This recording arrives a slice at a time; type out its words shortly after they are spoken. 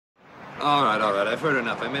All right. I've heard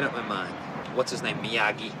enough. I made up my mind. What's his name?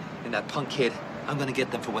 Miyagi and that punk kid. I'm gonna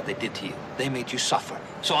get them for what they did to you. They made you suffer.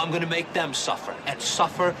 So I'm gonna make them suffer and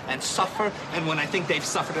suffer and suffer. And when I think they've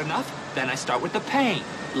suffered enough, then I start with the pain.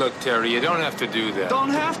 Look, Terry, you don't have to do that.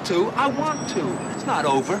 Don't have to. I want to. It's not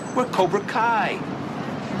over. We're Cobra Kai.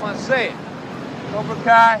 Come on, say it. Cobra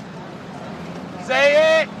Kai.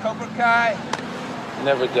 Say it. Cobra Kai.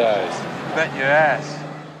 Never dies. Bet your ass.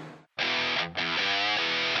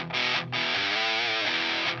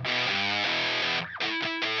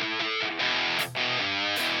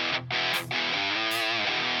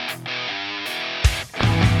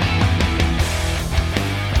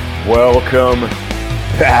 Welcome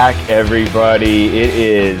back, everybody. It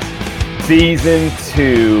is season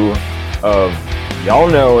 2 of Y'all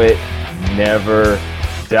Know It, Never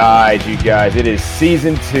Dies, you guys. It is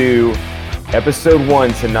season 2, episode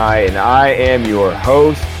 1 tonight, and I am your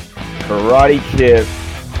host, Karate Kip.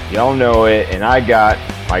 Y'all know it, and I got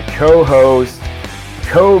my co-host,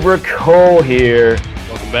 Cobra Cole here.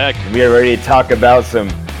 Welcome back. And we are ready to talk about some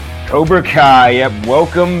Cobra Kai. Yep,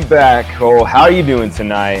 welcome back, Cole. How are you doing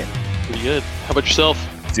tonight? Pretty good. How about yourself?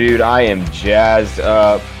 Dude, I am jazzed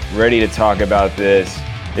up, ready to talk about this.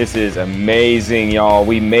 This is amazing, y'all.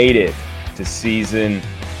 We made it to season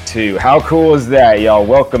 2. How cool is that, y'all?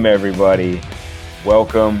 Welcome, everybody.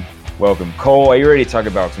 Welcome. Cole, are you ready to talk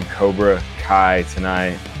about some Cobra Kai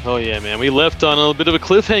tonight? Oh yeah, man. We left on a bit of a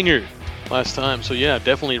cliffhanger last time, so yeah,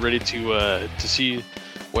 definitely ready to see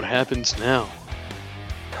what happens now.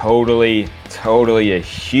 Totally a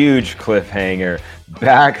huge cliffhanger.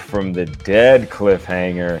 Back from the dead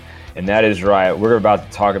cliffhanger. And that is right. We're about to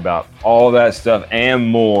talk about all that stuff and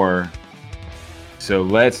more. So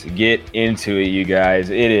let's get into it, you guys.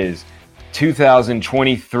 It is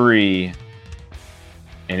 2023.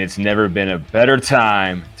 And it's never been a better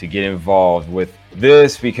time to get involved with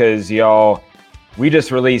this because, y'all, we just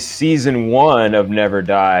released season 1 of Never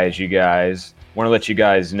Dies, you guys. Want to let you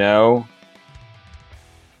guys know.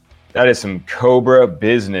 That is some Cobra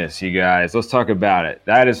business, you guys. Let's talk about it.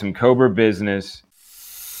 That is some Cobra business.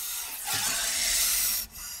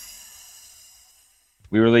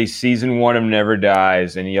 We released season 1 of Never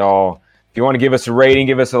Dies. And y'all, if you want to give us a rating,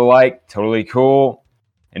 give us a like. Totally cool.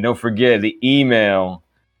 And don't forget, the email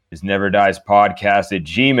is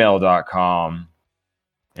neverdiespodcast@gmail.com.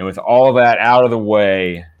 And with all that out of the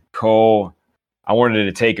way, Cole, I wanted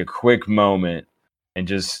to take a quick moment and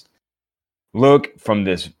just look from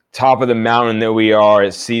this top of the mountain that we are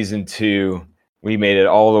at season 2. We made it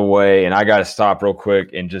all the way, and I got to stop real quick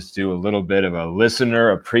and just do a little bit of a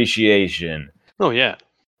listener appreciation. Oh yeah.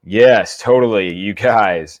 Yes, totally. You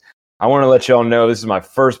guys, I want to let y'all know this is my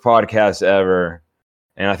first podcast ever.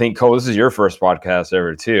 And I think, Cole, this is your first podcast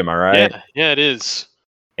ever too. Am I right? Yeah, it is.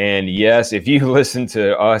 And yes, if you listen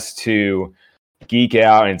to us two geek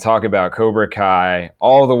out and talk about Cobra Kai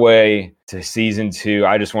all the way to season 2,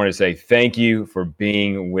 I just want to say thank you for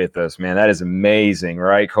being with us, man. That is amazing,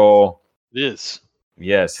 right, Cole? It is.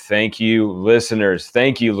 Yes, thank you, listeners.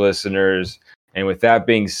 And with that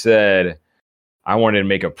being said, I wanted to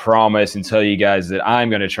make a promise and tell you guys that I'm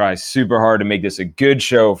going to try super hard to make this a good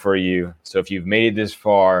show for you. So if you've made it this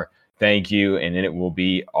far, thank you, and it will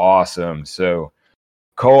be awesome. So,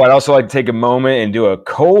 Cole, I'd also like to take a moment and do a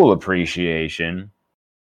Cole appreciation.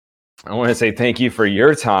 I want to say thank you for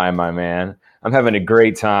your time, my man. I'm having a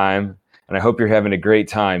great time, and I hope you're having a great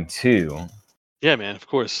time too. Yeah, man, of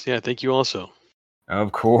course. Yeah, thank you also.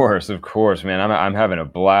 Of course, man. I'm having a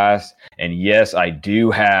blast. And yes, I do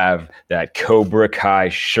have that Cobra Kai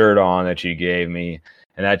shirt on that you gave me.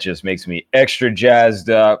 And that just makes me extra jazzed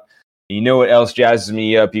up. You know what else jazzes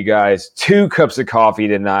me up, you guys? 2 cups of coffee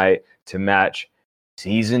tonight to match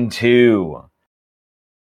season 2.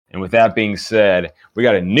 And with that being said, we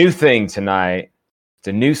got a new thing tonight. It's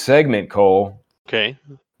a new segment, Cole. Okay.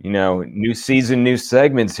 You know, new season, new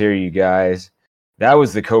segments here, you guys. That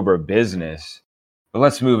was the Cobra business. But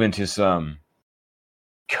let's move into some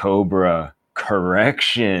Cobra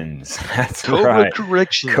corrections. That's right.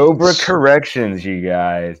 Cobra corrections, you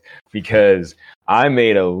guys. Because I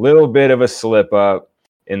made a little bit of a slip up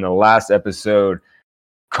in the last episode.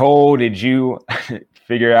 Cole, did you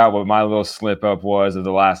figure out what my little slip up was of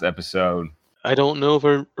the last episode? I don't know if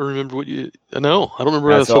I remember what you... No, I don't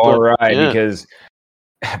remember. That's all right, yeah.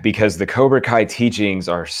 Because the Cobra Kai teachings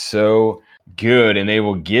are so good and they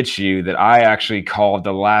will get you that I actually called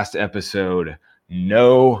the last episode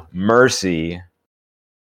No Mercy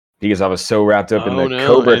because I was so wrapped up in the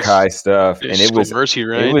Cobra Kai stuff, and it was Mercy,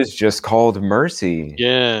 right? It was just called Mercy.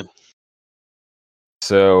 Yeah.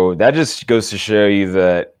 So that just goes to show you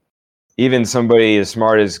that even somebody as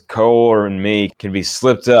smart as Cole or me can be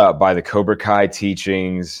slipped up by the Cobra Kai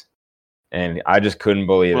teachings, and I just couldn't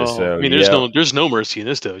believe it. Well, So, I mean, there's no mercy in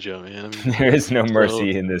this dojo, man. I mean, there is no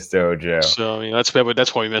mercy in this dojo. So I mean, that's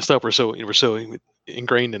why we messed up. We're so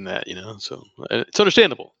ingrained in that, So it's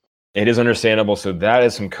understandable. It is understandable. So that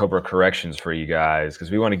is some Cobra corrections for you guys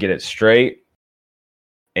because we want to get it straight,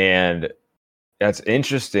 and that's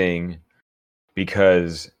interesting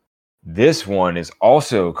because this one is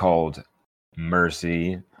also called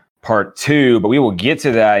Mercy Part 2, but we will get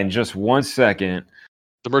to that in just 1 second.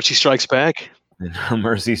 The Mercy Strikes Back.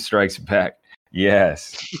 Mercy Strikes Back.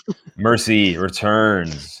 Yes. Mercy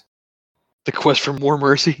returns. The quest for more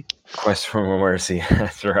mercy. Quest for more mercy.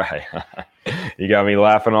 That's right. You got me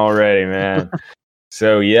laughing already, man.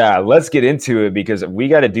 So yeah, let's get into it because we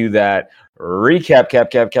got to do that recap.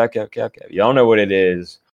 Cap. Y'all know what it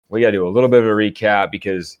is. We got to do a little bit of a recap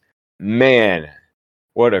because, man,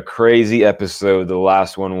 what a crazy episode the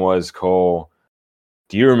last one was, Cole.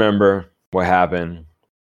 Do you remember what happened?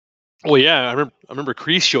 Well, yeah, I remember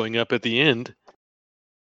Kreese showing up at the end.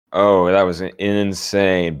 Oh, that was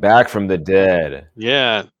insane. Back from the dead.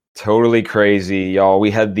 Yeah. Totally crazy, y'all. We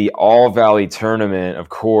had the All Valley tournament, of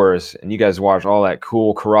course, and you guys watched all that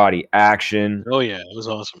cool karate action. Oh, yeah, it was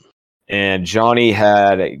awesome. And Johnny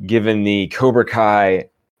had given the Cobra Kai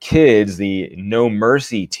kids the no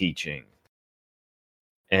mercy teaching.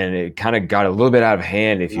 And it kind of got a little bit out of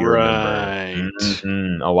hand, if you remember.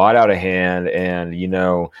 Mm-hmm. A lot out of hand. And,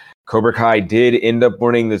 Cobra Kai did end up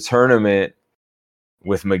winning the tournament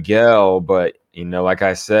with Miguel, but like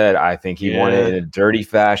I said, I think he won it in a dirty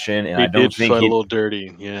fashion, and I don't think he did fight a little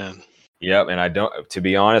dirty. Yeah. Yep, and to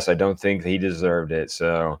be honest, I don't think he deserved it.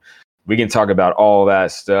 So we can talk about all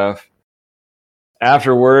that stuff.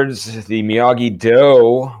 Afterwards, the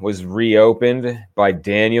Miyagi-Do was reopened by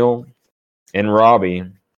Daniel and Robbie,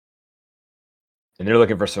 and they're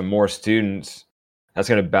looking for some more students. That's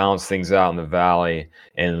going to balance things out in the valley.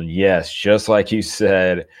 And yes, just like you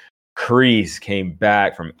said, Kreese came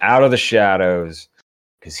back from out of the shadows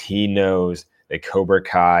because he knows that Cobra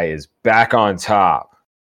Kai is back on top.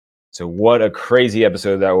 So what a crazy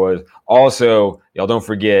episode that was. Also, y'all don't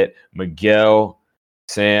forget, Miguel,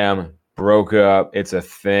 Sam broke up. It's a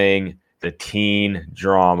thing. The teen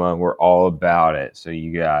drama. We're all about it. So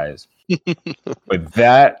you guys. But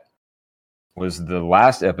that was the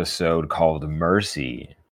last episode called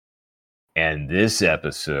Mercy. And this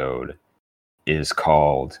episode is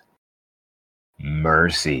called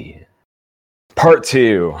Mercy Part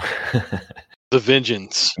 2. The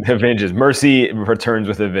Vengeance. The Vengeance. Mercy returns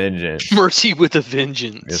with a vengeance. Mercy with a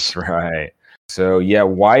vengeance. That's right. So yeah,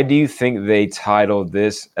 why do you think they titled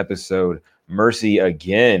this episode Mercy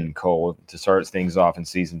Again, Cole, to start things off in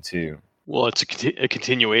season 2? Well, it's a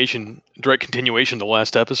continuation, direct continuation of the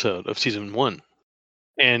last episode of season 1.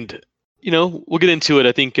 And, we'll get into it.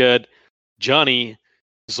 I think Johnny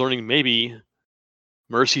is learning maybe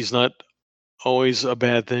mercy's not always a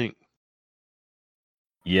bad thing.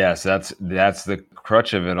 Yes, that's the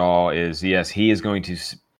crutch of it all is, yes, he is going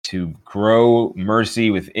to grow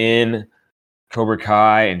mercy within Cobra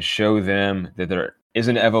Kai and show them that there is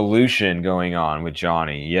an evolution going on with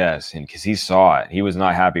Johnny. Yes, and because he saw it. He was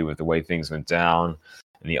not happy with the way things went down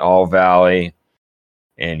in the All Valley.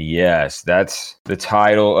 And yes, that's the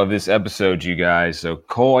title of this episode, you guys. So,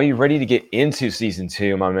 Cole, are you ready to get into season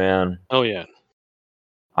 2, my man? Oh, yeah.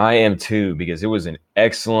 I am too, because it was an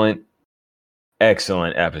excellent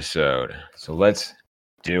episode. So let's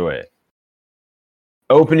do it.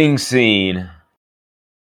 Opening scene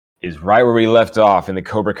is right where we left off in the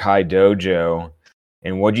Cobra Kai dojo.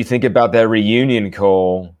 And what'd you think about that reunion,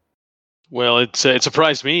 Cole? Well, it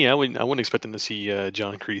surprised me. I wasn't expecting to see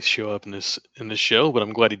John Kreese show up in this show, but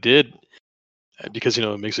I'm glad he did because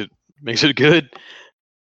it makes it good.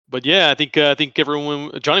 But yeah, I think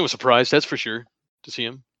Johnny was surprised. That's for sure to see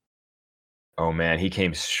him. Oh man, he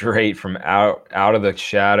came straight from out of the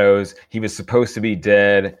shadows. He was supposed to be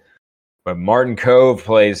dead, but Martin Cove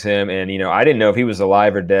plays him, and I didn't know if he was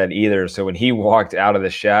alive or dead either. So when he walked out of the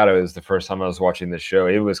shadows the first time I was watching the show,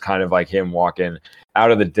 it was kind of like him walking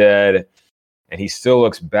out of the dead, and he still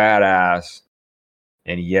looks badass.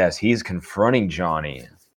 And yes, he's confronting Johnny,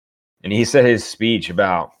 and he said his speech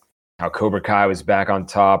about how Cobra Kai was back on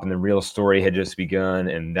top and the real story had just begun,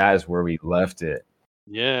 and that is where we left it.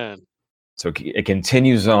 Yeah. So it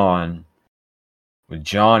continues on with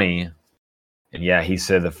Johnny, and yeah, he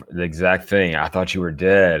said the exact thing. I thought you were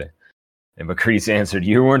dead, and Kreese answered,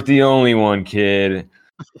 "You weren't the only one, kid."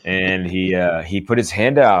 And he put his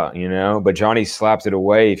hand out, but Johnny slapped it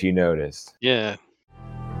away. If you noticed, yeah,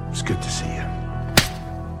 it's good to see you.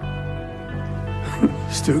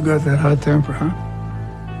 Still got that hot temper, huh?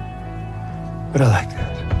 But I like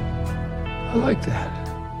that. I like that.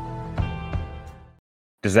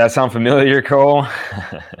 Does that sound familiar, Cole?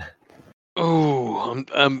 Oh,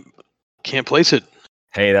 I'm can't place it.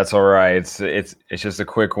 Hey, that's all right. It's just a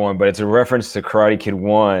quick one, but it's a reference to Karate Kid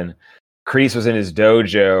 1. Kreese was in his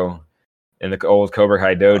dojo, in the old Cobra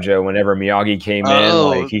Kai dojo. Whenever Miyagi came in,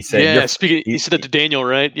 like he said, yeah. He said that to Daniel,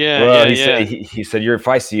 right? Yeah, well, yeah, he said, "You're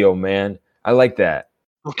feisty, old man." I like that.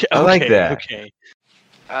 Okay, I like that. Okay.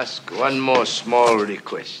 Ask one more small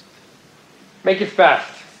request. Make it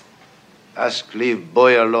fast. Ask leave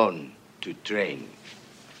boy alone to train.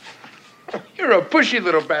 You're a pushy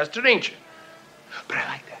little bastard, ain't you? But I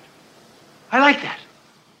like that. I like that.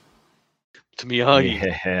 To Miyagi.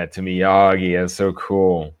 Yeah, to Miyagi. That's so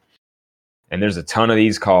cool. And there's a ton of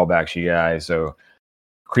these callbacks, you guys. So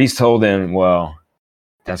Kreese told him, well,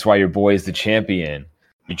 that's why your boy is the champion.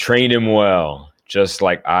 You trained him well, just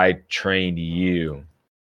like I trained you.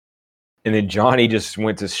 And then Johnny just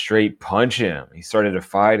went to straight punch him. He started to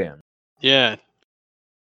fight him. Yeah.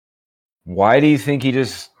 Why do you think he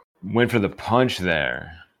just went for the punch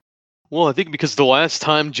there? Well, I think because the last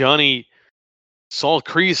time Johnny saw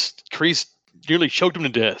Kreese nearly choked him to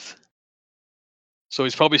death. So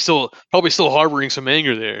he's probably still harboring some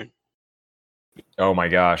anger there. Oh my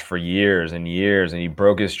gosh, for years and years, and he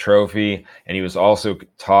broke his trophy, and he was also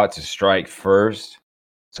taught to strike first.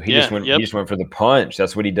 So he just went for the punch.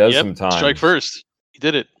 That's what he does sometimes. Strike first. He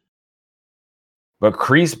did it. But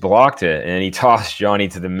Kreese blocked it, and he tossed Johnny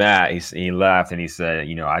to the mat. He laughed and he said,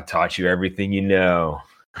 I taught you everything you know.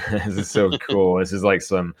 This is so cool. This is like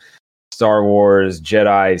some Star Wars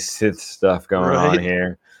Jedi Sith stuff going on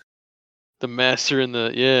here. The master and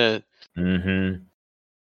the Mm-hmm.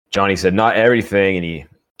 Johnny said not everything, and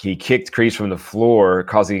he kicked Kreese from the floor,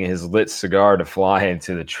 causing his lit cigar to fly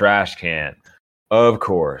into the trash can. Of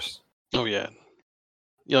course. Oh yeah,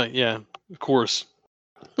 of course.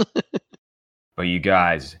 But you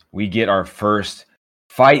guys, we get our first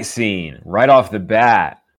fight scene right off the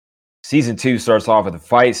bat. Season 2 starts off with a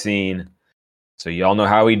fight scene, so y'all know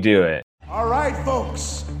how we do it. All right,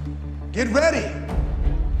 folks, get ready.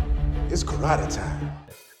 It's karate time.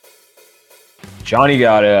 Johnny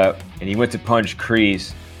got up and he went to punch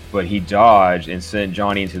Kreese, but he dodged and sent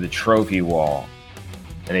Johnny into the trophy wall.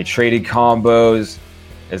 And they traded combos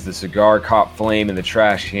as the cigar caught flame in the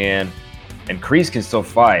trash can. And Kreese can still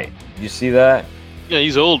fight. Did you see that? Yeah,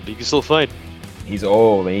 he's old. He can still fight. He's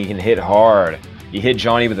old and he can hit hard. He hit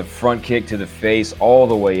Johnny with a front kick to the face all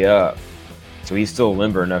the way up. So he's still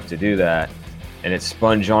limber enough to do that. And it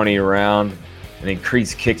spun Johnny around. And then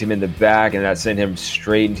Kreese kicked him in the back, and that sent him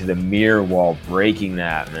straight into the mirror wall, breaking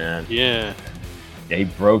that, man. Yeah. Yeah, he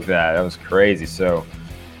broke that. That was crazy. So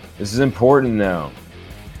this is important, though.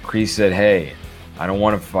 Kreese said, hey, I don't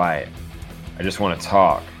want to fight. I just want to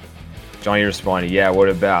talk. Johnny responded, yeah, what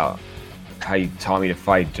about? How you taught me to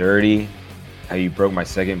fight dirty? How you broke my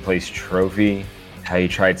second place trophy? How you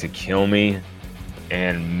tried to kill me?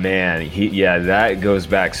 And man, that goes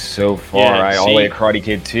back so far, Yeah, right? All the way to Karate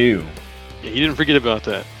Kid 2. Yeah, he didn't forget about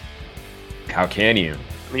that. How can you?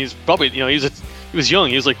 I mean, he's probably, he was young.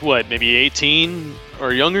 He was like, what, maybe 18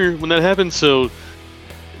 or younger when that happened? So it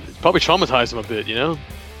probably traumatized him a bit,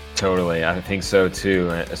 Totally. I think so, too,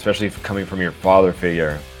 especially coming from your father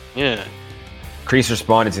figure. Yeah. Kreese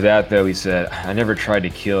responded to that, though. He said, I never tried to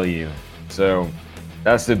kill you. So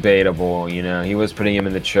that's debatable, He was putting him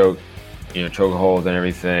in the chokehold and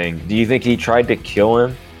everything. Do you think he tried to kill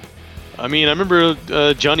him? I mean, I remember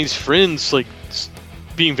Johnny's friends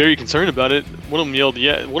being very concerned about it. One of them yelled,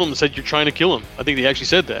 "Yeah!" One of them said, "You're trying to kill him." I think they actually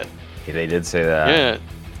said that. Yeah, they did say that. Yeah.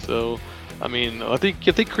 So, I mean, I think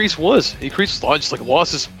Kreese lost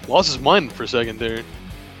his mind for a second there.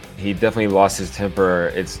 He definitely lost his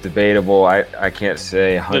temper. It's debatable. I can't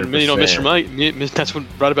say 100%. Then, Mr. Miyagi. That's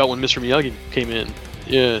right about when Mr. Miyagi came in.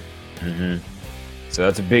 Yeah. Mm-hmm. So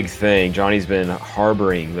that's a big thing. Johnny's been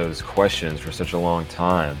harboring those questions for such a long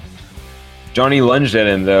time. Johnny lunged at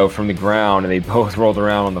him, though, from the ground, and they both rolled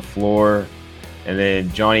around on the floor. And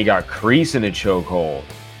then Johnny got Kreese in a chokehold.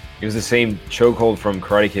 It was the same chokehold from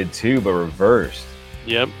Karate Kid 2, but reversed.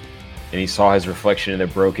 Yep. And he saw his reflection in the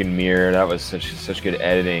broken mirror. That was such good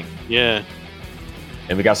editing. Yeah.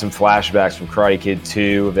 And we got some flashbacks from Karate Kid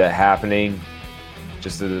 2 of that happening.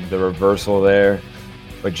 Just the reversal there.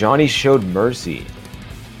 But Johnny showed mercy.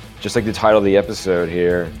 Just like the title of the episode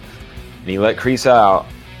here. And he let Kreese out.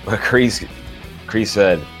 But Kreese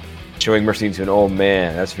said, showing mercy to an old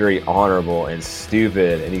man, that's very honorable and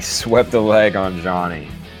stupid. And he swept the leg on Johnny.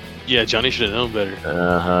 Yeah, Johnny should have known better.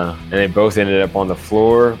 And they both ended up on the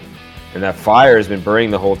floor. And that fire has been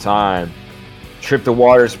burning the whole time. trip the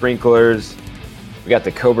water sprinklers. We got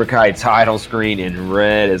the Cobra Kai title screen in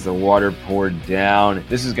red as the water poured down.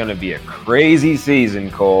 This is going to be a crazy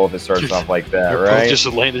season, Cole, if it starts off like that, They're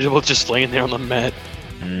right? They're both just laying there on the mat.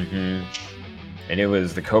 Mm-hmm. And it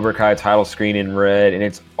was the Cobra Kai title screen in red, and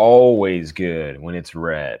it's always good when it's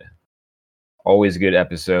red. Always a good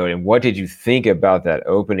episode. And what did you think about that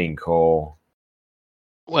opening, Cole?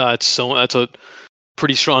 Well, that's a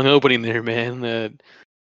pretty strong opening there, man.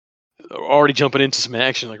 Already jumping into some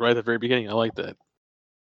action, like right at the very beginning. I like that.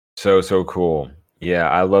 So cool. Yeah,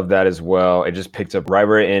 I love that as well. It just picked up right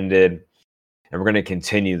where it ended, and we're going to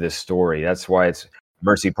continue this story. That's why it's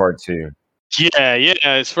Mercy Part 2. Yeah.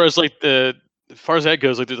 As far as that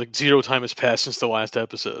goes, like there's like zero time has passed since the last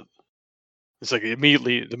episode. It's like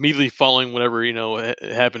immediately following whatever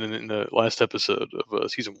happened in the last episode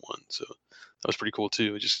of season 1. So that was pretty cool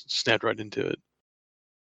too. It just snapped right into it.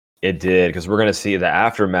 It did, because we're going to see the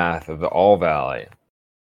aftermath of the All Valley.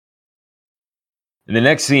 In the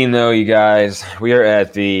next scene, though, you guys, we are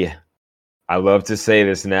at I love to say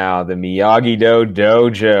this now, the Miyagi-Do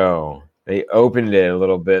dojo. They opened it a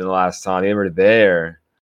little bit in the last time. They were there.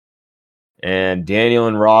 And Daniel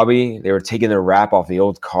and Robbie, they were taking the wrap off the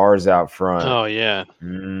old cars out front. Oh, yeah.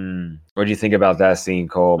 What do you think about that scene,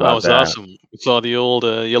 Cole? That was awesome. We saw the old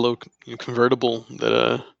yellow convertible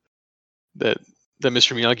that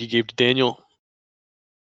Mr. Miyagi gave to Daniel.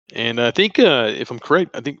 And I think, if I'm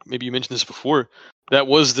correct, I think maybe you mentioned this before, that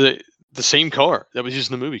was the same car that was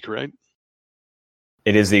used in the movie, correct?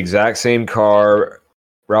 It is the exact same car.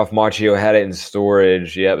 Ralph Macchio had it in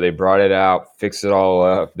storage. Yep, they brought it out, fixed it all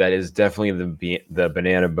up. That is definitely the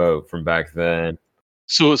banana boat from back then.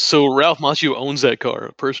 So Ralph Macchio owns that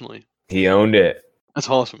car personally. He owned it. That's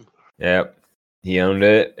awesome. Yep, he owned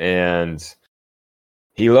it, and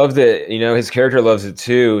he loved it. His character loves it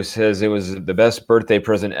too. Says it was the best birthday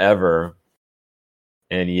present ever.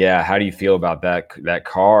 And yeah, how do you feel about that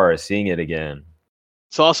car? Seeing it again.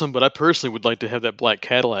 It's awesome, but I personally would like to have that black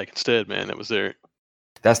Cadillac instead, man. That was there.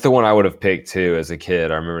 That's the one I would have picked too as a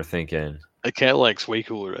kid. I remember thinking. A Cadillac's way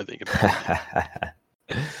cooler, I think.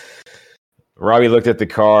 Robbie looked at the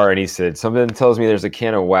car and he said, "Something tells me there's a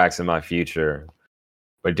can of wax in my future."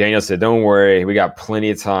 But Daniel said, "Don't worry, we got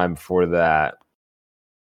plenty of time before that."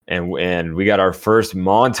 And we got our first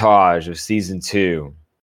montage of season 2.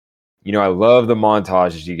 I love the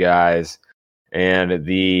montages, you guys. And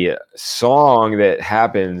the song that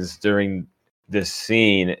happens during this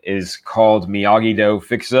scene is called Miyagi-Do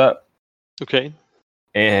Fix Up. Okay.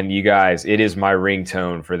 And you guys, it is my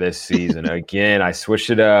ringtone for this season. Again, I switched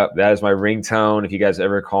it up. That is my ringtone. If you guys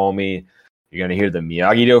ever call me, you're going to hear the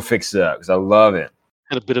Miyagi-Do Fix Up because I love it.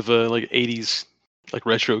 Had a bit of a 80s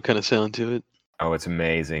retro kind of sound to it. Oh, it's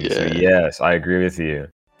amazing. Yeah. So yes, I agree with you.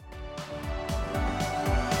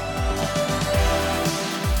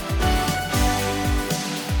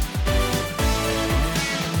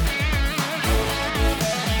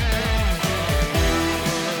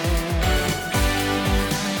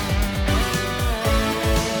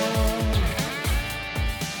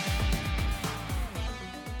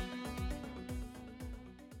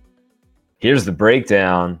 Here's the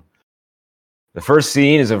breakdown. The first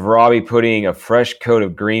scene is of Robbie putting a fresh coat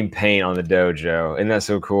of green paint on the dojo. Isn't that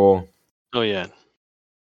so cool? Oh, yeah.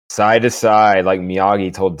 Side to side, like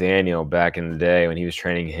Miyagi told Daniel back in the day when he was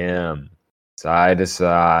training him. Side to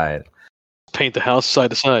side. Paint the house side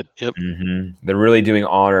to side. Yep. Mm-hmm. They're really doing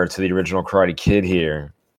honor to the original Karate Kid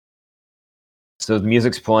here. So the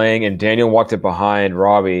music's playing, and Daniel walked up behind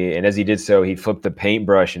Robbie, and as he did so, he flipped the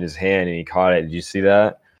paintbrush in his hand, and he caught it. Did you see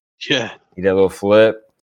that? Yeah. He did a little flip.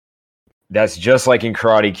 That's just like in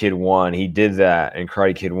Karate Kid 1. He did that in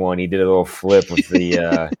Karate Kid 1. He did a little flip with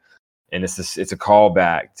the, and it's a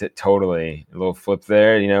callback to totally a little flip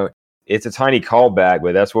there. It's a tiny callback,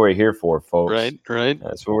 but that's what we're here for, folks. Right.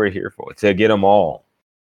 That's what we're here for, to get them all.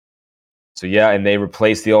 So yeah, and they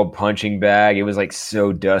replaced the old punching bag. It was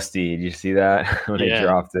so dusty. Did you see that when they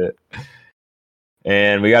dropped it?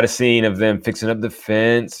 And we got a scene of them fixing up the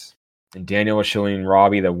fence, and Daniel was showing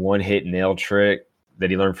Robbie the one-hit nail trick that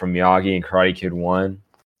he learned from Miyagi in Karate Kid 1.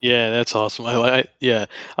 Yeah, that's awesome. I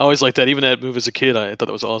always liked that. Even that move as a kid, I thought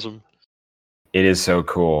that was awesome. It is so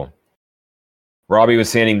cool. Robbie was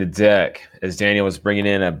sanding the deck as Daniel was bringing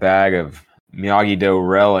in a bag of Miyagi-Do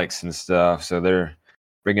relics and stuff. So they're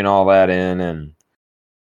bringing all that in. And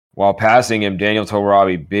while passing him, Daniel told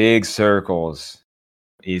Robbie big circles.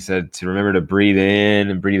 He said to remember to breathe in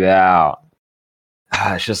and breathe out.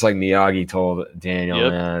 It's just like Miyagi told Daniel,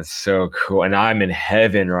 Yep. Man. It's so cool. And I'm in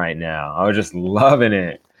heaven right now. I was just loving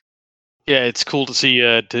it. Yeah, it's cool to see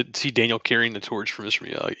Daniel carrying the torch for Mr.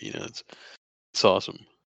 Miyagi. It's awesome.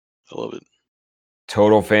 I love it.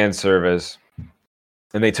 Total fan service.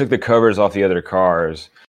 And they took the covers off the other cars.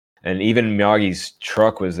 And even Miyagi's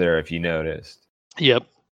truck was there, if you noticed. Yep.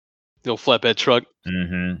 The old flatbed truck.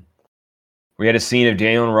 Mm-hmm. We had a scene of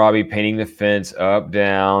Daniel and Robbie painting the fence up,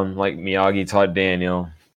 down, like Miyagi taught Daniel.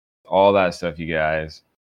 All that stuff, you guys.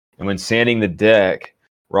 And when sanding the deck,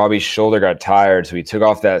 Robbie's shoulder got tired, so he took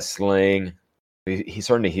off that sling. He's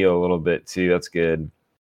starting to heal a little bit, too. That's good.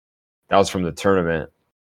 That was from the tournament.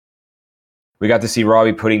 We got to see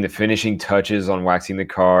Robbie putting the finishing touches on waxing the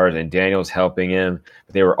cars, and Daniel's helping him.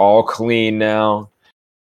 But they were all clean now.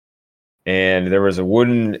 And there was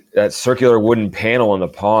that circular wooden panel in the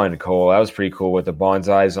pond, Cole. That was pretty cool with the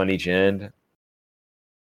bonsais on each end.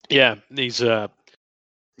 Yeah, these, what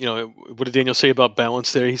did Daniel say about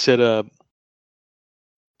balance there? He said it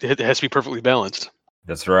has to be perfectly balanced.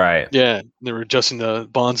 That's right. Yeah, they were adjusting the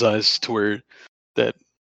bonsais to where that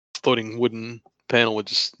floating wooden panel would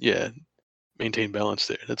just, maintain balance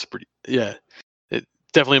there. That's pretty, it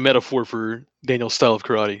definitely a metaphor for Daniel's style of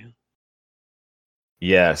karate.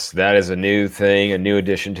 Yes, that is a new thing, a new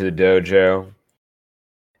addition to the dojo.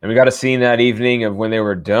 And we got a scene that evening of when they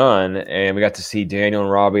were done, and we got to see Daniel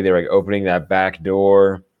and Robbie. They were like opening that back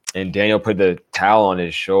door, and Daniel put the towel on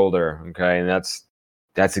his shoulder. Okay, and that's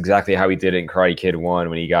exactly how he did it in Karate Kid 1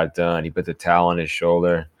 when he got done. He put the towel on his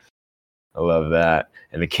shoulder. I love that.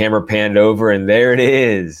 And the camera panned over, and there it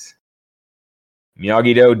is.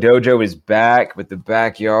 Miyagi-Do Dojo is back with the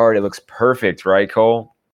backyard. It looks perfect, right,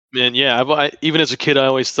 Cole? Man, yeah. I even as a kid, I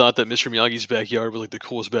always thought that Mr. Miyagi's backyard was like the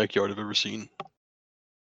coolest backyard I've ever seen.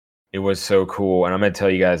 It was so cool, and I'm going to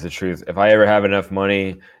tell you guys the truth. If I ever have enough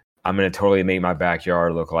money, I'm going to totally make my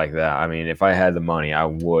backyard look like that. I mean, if I had the money, I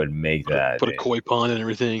would make that. Put a koi pond and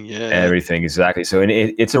everything, yeah. Everything, exactly. So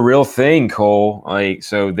it's a real thing, Cole. Like,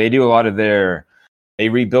 so they do a lot of they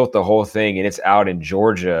rebuilt the whole thing, and it's out in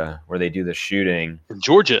Georgia where they do the shooting. In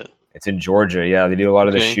Georgia? It's in Georgia, yeah. They do a lot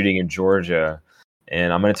of the shooting in Georgia.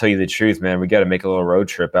 And I'm going to tell you the truth, man. We got to make a little road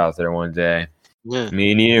trip out there one day. Yeah.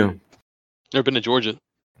 Me and you. Never been to Georgia.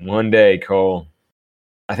 One day, Cole.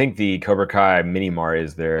 I think the Cobra Kai mini mart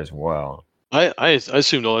is there as well. I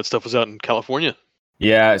assumed all that stuff was out in California.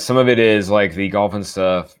 Yeah, some of it is like the golf and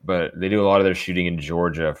stuff, but they do a lot of their shooting in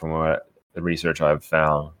Georgia from the research I've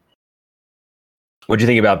found. What'd you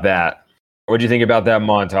think about that? What'd you think about that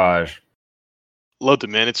montage? Loved it,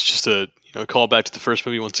 man. It's just a call back to the first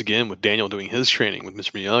movie once again with Daniel doing his training with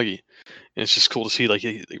Mr. Miyagi. And it's just cool to see, like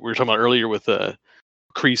we were talking about earlier with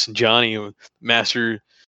Kreese and Johnny, Master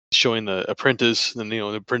showing the apprentice, and the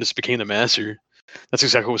apprentice became the master. That's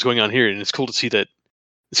exactly what's going on here, and it's cool to see that.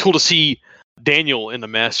 It's cool to see Daniel in the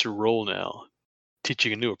master role now,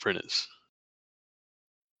 teaching a new apprentice.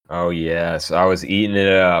 Oh yes, I was eating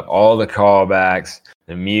it up. All the callbacks,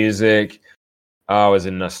 the music. I was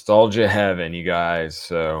in nostalgia heaven, you guys.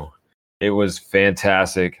 So it was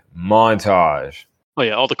fantastic montage. Oh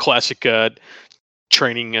yeah, all the classic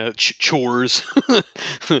training chores,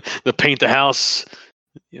 the paint the house,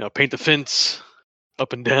 paint the fence,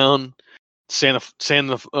 up and down, sand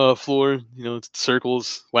the floor,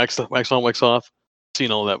 circles, wax on, wax off.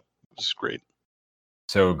 Seeing all that was great.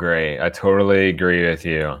 So great. I totally agree with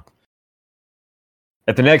you.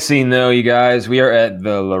 At the next scene, though, you guys, we are at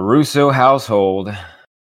the LaRusso household,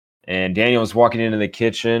 and Daniel's walking into the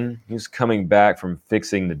kitchen. He's coming back from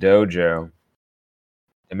fixing the dojo.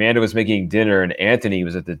 Amanda was making dinner, and Anthony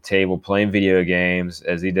was at the table playing video games,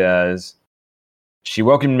 as he does. She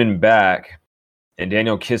welcomed him back, and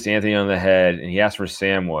Daniel kissed Anthony on the head, and he asked where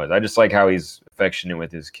Sam was. I just like how he's affectionate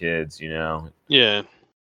with his kids, Yeah.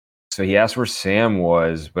 So he asked where Sam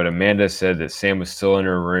was, but Amanda said that Sam was still in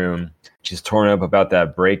her room. She's torn up about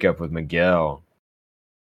that breakup with Miguel.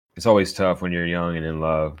 It's always tough when you're young and in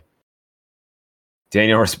love.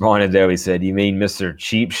 Daniel responded, though. He said, "You mean Mr.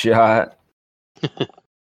 Cheap Shot?"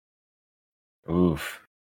 Oof.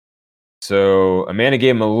 So Amanda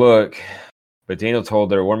gave him a look, but Daniel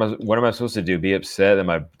told her, what am I supposed to do? Be upset that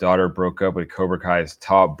my daughter broke up with Cobra Kai's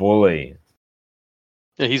top bully?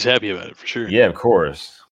 Yeah, he's happy about it for sure. Yeah, of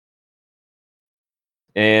course.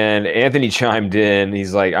 And Anthony chimed in.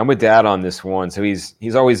 He's like, "I'm with Dad on this one." So he's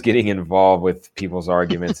always getting involved with people's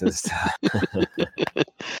arguments and stuff.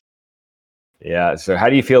 Yeah. So how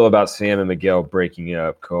do you feel about Sam and Miguel breaking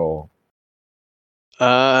up, Cole?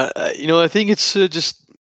 I think it's just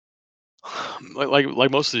like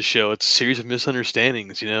most of the show. It's a series of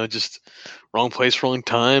misunderstandings. Just wrong place, wrong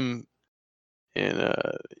time, and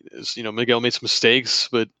Miguel made some mistakes,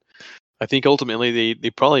 but I think ultimately they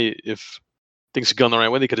probably, if things had gone the right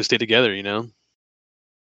way, they could have stayed together,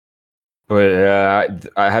 But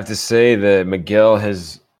I have to say that Miguel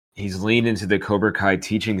he's leaned into the Cobra Kai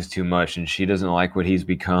teachings too much, and she doesn't like what he's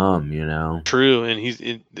become. True,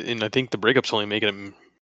 and I think the breakup's only making him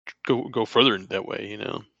go further in that way.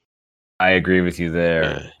 I agree with you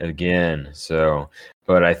there Yeah. again. So,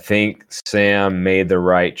 but I think Sam made the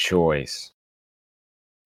right choice.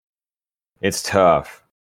 It's tough.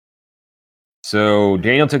 So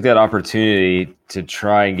Daniel took that opportunity to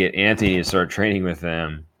try and get Anthony to start training with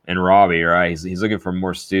him and Robbie, right? He's looking for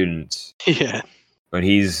more students. Yeah. But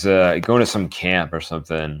he's going to some camp or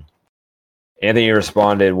something. Anthony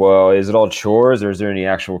responded, well, is it all chores or is there any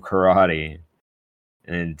actual karate?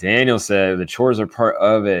 And Daniel said the chores are part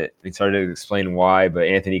of it. He started to explain why, but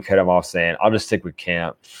Anthony cut him off saying, I'll just stick with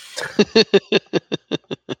camp.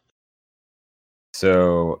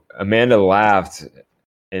 So Amanda laughed,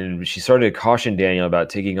 and she started to caution Daniel about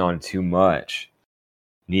taking on too much.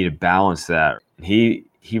 You need to balance that. He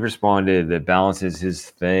responded that balance is his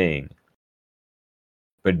thing.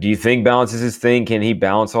 But do you think balance is his thing? Can he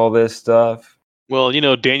balance all this stuff? Well,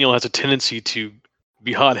 Daniel has a tendency to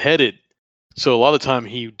be hot-headed. So a lot of the time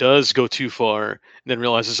he does go too far and then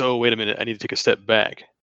realizes, oh, wait a minute, I need to take a step back.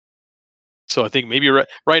 So I think maybe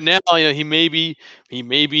right now, he may be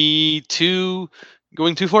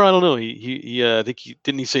going too far. I don't know. I think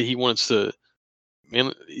didn't he say he wants to?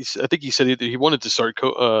 Man, I think he said he wanted to start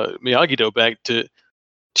Miyagi-Do back to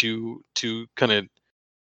kind of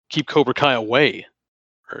keep Cobra Kai away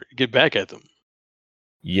or get back at them.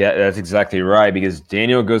 Yeah, that's exactly right, because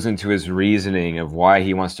Daniel goes into his reasoning of why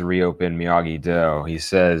he wants to reopen Miyagi-Do. He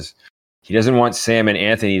says he doesn't want Sam and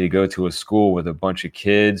Anthony to go to a school with a bunch of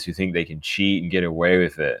kids who think they can cheat and get away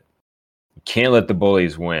with it. You can't let the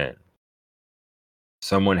bullies win.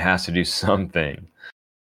 Someone has to do something.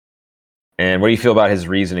 And what do you feel about his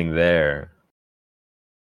reasoning there?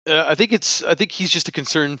 I think he's just a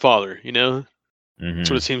concerned father,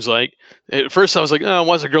 That's what it seems like. At first, I was like, "Oh,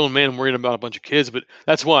 why is a grown man worrying about a bunch of kids?" But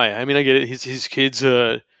that's why. I mean, I get it. His kids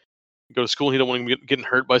go to school. And he don't want them getting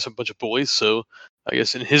hurt by some bunch of boys. So I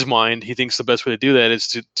guess in his mind, he thinks the best way to do that is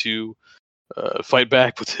to fight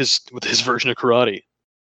back with his version of karate.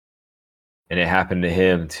 And it happened to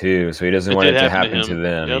him too, so he doesn't want it to happen to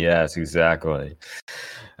them. Yep. Yes, exactly.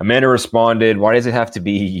 Amanda responded, "Why does it have to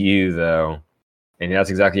be you, though?" And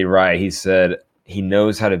that's exactly right. He said he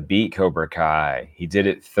knows how to beat Cobra Kai. He did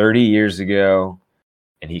it 30 years ago,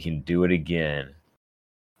 and he can do it again.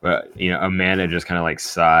 But Amanda just kind of like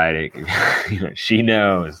sighed. She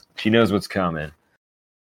knows. She knows what's coming.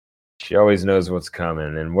 She always knows what's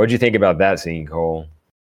coming. And what'd you think about that scene, Cole?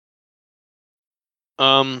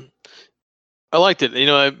 I liked it.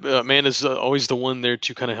 Amanda's always the one there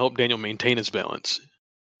to kind of help Daniel maintain his balance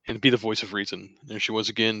and be the voice of reason. There she was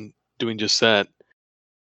again doing just that.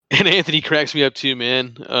 And Anthony cracks me up too,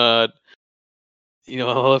 man. I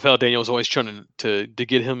love how Daniel was always trying to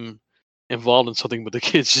get him involved in something, but the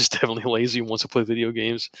kid's just definitely lazy and wants to play video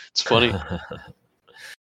games. It's funny.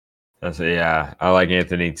 Yeah, I like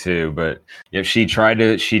Anthony too, but if she tried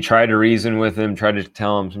to reason with him, tried to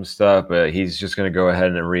tell him some stuff, but he's just going to go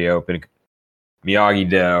ahead and reopen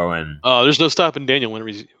Miyagi-Do, and there's no stopping Daniel when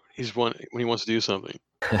he wants to do something.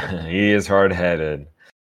 He is hard-headed.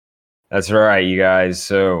 That's right, you guys.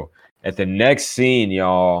 So at the next scene,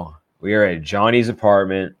 y'all, we are at Johnny's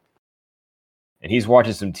apartment, and he's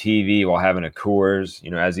watching some TV while having a Coors,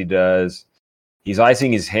 as he does. He's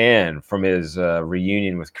icing his hand from his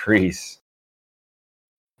reunion with Kreese.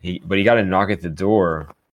 But he got a knock at the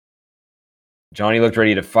door. Johnny looked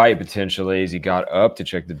ready to fight potentially as he got up to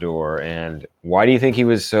check the door. And why do you think he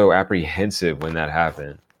was so apprehensive when that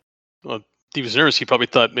happened? Well, he was nervous. He probably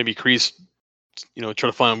thought maybe Kreese, try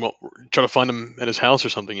to find him at his house or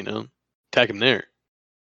something. Attack him there.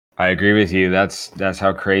 I agree with you. That's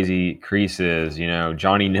how crazy Kreese is.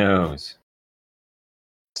 Johnny knows.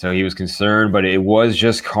 So he was concerned, but it was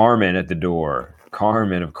just Carmen at the door.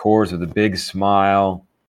 Carmen, of course, with a big smile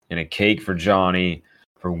and a cake for Johnny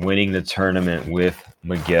for winning the tournament with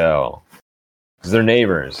Miguel. Because they're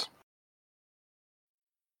neighbors.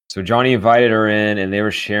 So Johnny invited her in, and they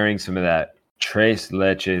were sharing some of that tres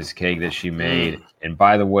leches cake that she made. And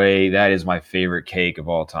by the way, that is my favorite cake of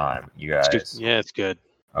all time, you guys. It's good. Yeah, it's good.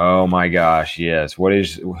 Oh my gosh, yes. What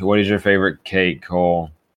is your favorite cake,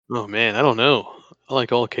 Cole? Oh man, I don't know. I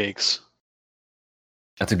like all cakes.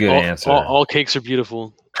 That's a good answer. All cakes are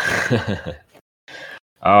beautiful.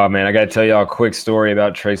 Oh man, I got to tell y'all a quick story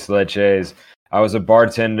about tres leches. I was a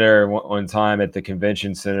bartender one time at the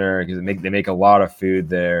convention center because they make a lot of food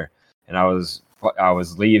there, and I was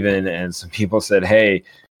leaving, and some people said, "Hey,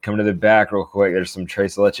 come to the back real quick. There's some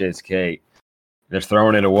tres leches cake." They're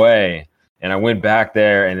throwing it away, and I went back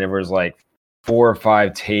there, and there was like 4 or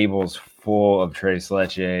 5 tables full of tres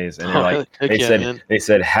leches, and they're Oh, like, heck yeah, man. they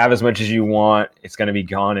said, have as much as you want. It's gonna be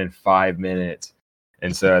gone in 5 minutes.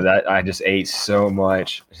 And so that I just ate so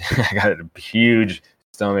much. I got a huge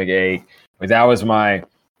stomach ache. But that was my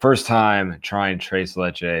first time trying tres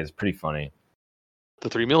leches. It's pretty funny. The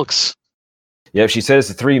 3 milks. Yeah, she said it's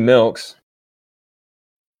the 3 milks.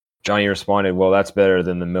 Johnny responded, well, that's better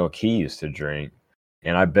than the milk he used to drink.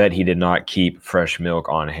 And I bet he did not keep fresh milk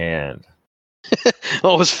on hand.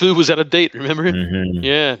 Oh, his food was out of date, remember? Mm-hmm.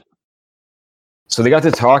 Yeah. So they got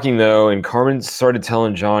to talking, though, and Carmen started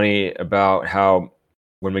telling Johnny about how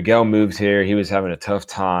when Miguel moved here, he was having a tough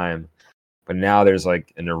time. But now there's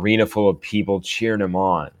like an arena full of people cheering him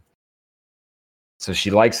on. So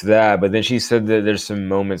she likes that. But then she said that there's some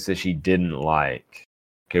moments that she didn't like.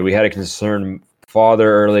 Okay, we had a concerned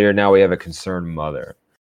father earlier. Now we have a concerned mother.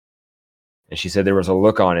 And she said there was a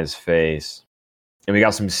look on his face. And we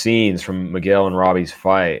got some scenes from Miguel and Robbie's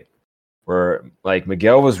fight where like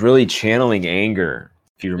Miguel was really channeling anger,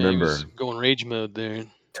 if you remember. Yeah, he was going rage mode there.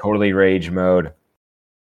 Totally rage mode.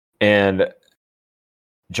 And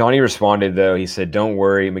Johnny responded, though. He said, don't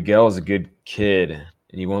worry, Miguel is a good kid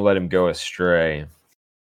and you won't let him go astray.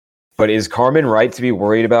 But is Carmen right to be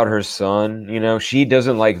worried about her son? You know, she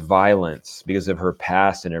doesn't like violence because of her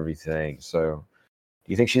past and everything. So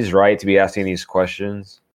do you think she's right to be asking these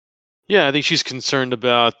questions? Yeah, I think she's concerned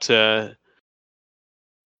about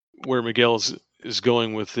where Miguel is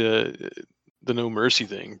going with the no mercy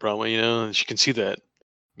thing, probably, you know, and she can see that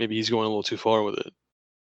maybe he's going a little too far with it.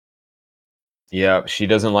 Yeah, she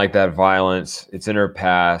doesn't like that violence. It's in her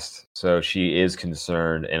past, so she is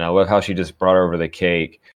concerned. And I love how she just brought over the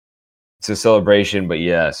cake. It's a celebration, but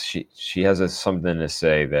yes, she has something to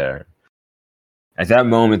say there. At that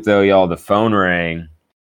moment, though, y'all, the phone rang.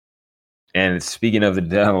 And speaking of the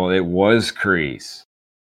devil, it was Kreese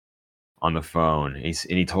on the phone.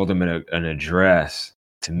 And he told him an address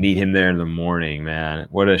to meet him there in the morning, man.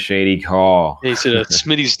 What a shady call. He said at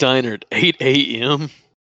Smitty's Diner at 8 a.m.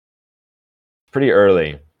 Pretty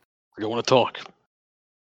early. I don't want to talk.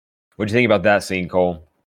 What do you think about that scene, Cole?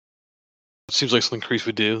 Seems like something Kreese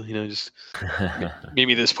would do, you know, just meet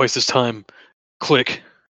me this place this time. Click.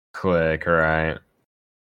 Click, all right.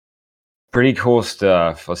 Pretty cool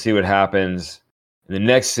stuff. Let's see what happens. In the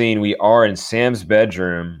next scene, we are in Sam's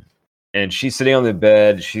bedroom, and she's sitting on the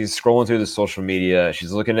bed. She's scrolling through the social media.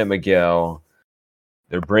 She's looking at Miguel.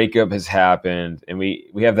 Their breakup has happened, and we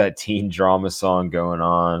have that teen drama song going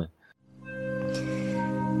on.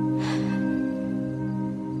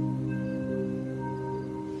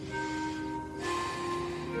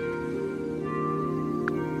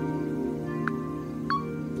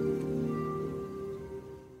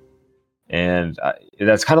 And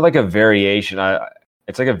that's kind of like a variation.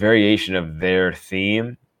 It's like a variation of their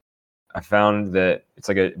theme. I found that it's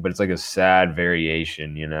like a sad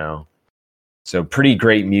variation, you know. So pretty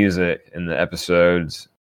great music in the episodes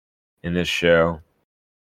in this show.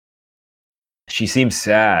 She seemed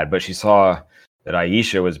sad, but she saw that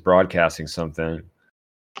Aisha was broadcasting something.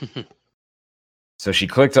 So she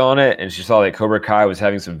clicked on it and she saw that Cobra Kai was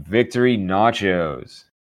having some victory nachos.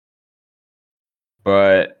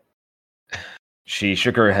 But she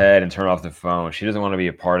shook her head and turned off the phone. She doesn't want to be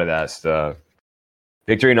a part of that stuff.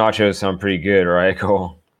 Victory nachos sound pretty good, right,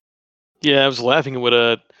 Cole? Yeah, I was laughing at what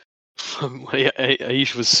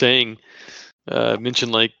Aisha was saying.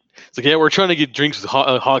 Mentioned like, it's like, yeah, we're trying to get drinks with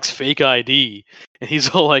Hawk's fake ID, and he's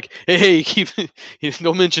all like, "Hey,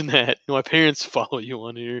 don't mention that. My parents follow you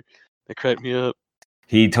on here." That cracked me up.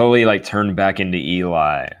 He totally like turned back into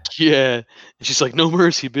Eli. Yeah, and she's like, "No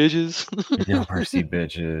mercy, bitches." No mercy,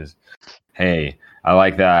 bitches. Hey, I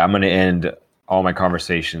like that. I'm gonna end all my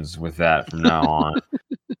conversations with that from now on.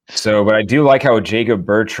 So, but I do like how Jacob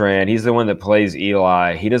Bertrand, he's the one that plays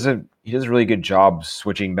Eli. He does a really good job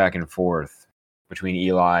switching back and forth between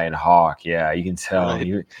Eli and Hawk. Yeah, you can tell Right.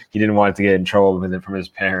 he didn't want to get in trouble with it from his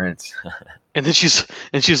parents. And then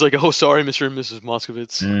she's like, "Oh, sorry, Mr. and Mrs.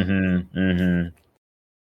 Moskowitz." Mm-hmm. Mm-hmm.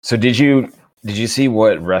 So did you see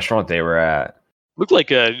what restaurant they were at? Looked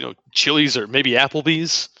like Chili's or maybe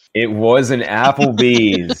Applebee's. It was an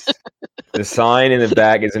Applebee's. The sign in the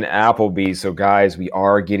back is an Applebee's. So guys, we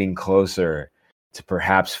are getting closer to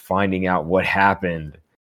perhaps finding out what happened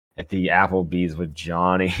at the Applebee's with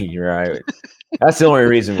Johnny, right? That's the only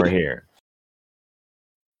reason we're here.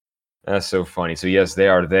 That's so funny. So yes, they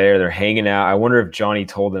are there. They're hanging out. I wonder if Johnny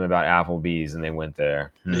told them about Applebee's and they went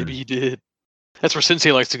there. Maybe he did. That's where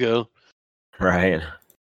Sensei likes to go. Right.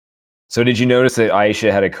 So did you notice that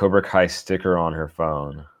Aisha had a Cobra Kai sticker on her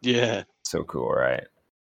phone? Yeah. So cool, right?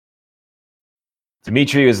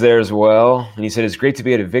 Dimitri was there as well, and he said it's great to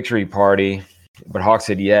be at a victory party. But Hawk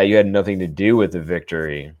said, yeah, you had nothing to do with the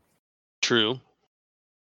victory. True.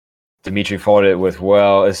 Dimitri followed it with,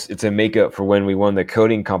 well, it's a makeup for when we won the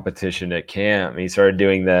coding competition at camp. And he started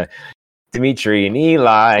doing the Dimitri and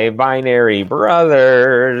Eli binary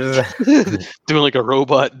brothers. Doing like a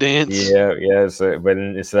robot dance. Yeah. So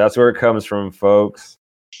that's where it comes from, folks.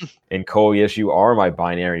 And Cole, yes, you are my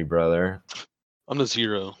binary brother. I'm the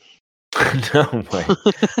 0. No way.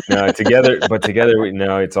 No, together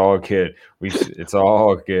no, it's all good. It's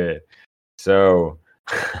all good. So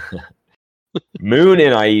Moon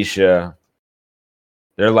and Aisha,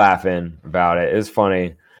 they're laughing about it. It's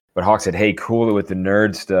funny. But Hawk said, hey, cool it with the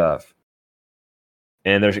nerd stuff.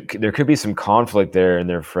 And there could be some conflict there in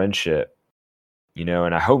their friendship.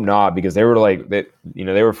 And I hope not, because they were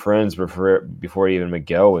they were friends before even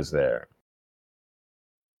Miguel was there.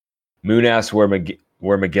 Moon asked where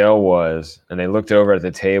Miguel was, and they looked over at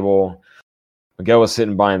the table. Miguel was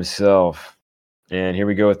sitting by himself. And here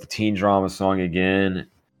we go with the teen drama song again.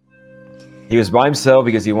 He was by himself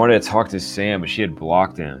because he wanted to talk to Sam, but she had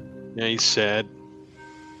blocked him. Yeah, he's sad.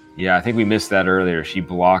 Yeah, I think we missed that earlier. She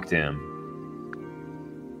blocked him,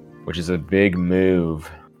 which is a big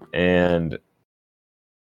move. And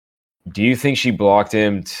do you think she blocked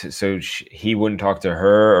him so he wouldn't talk to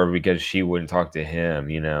her, or because she wouldn't talk to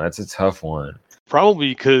him? That's a tough one. Probably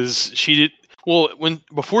because she did. Well,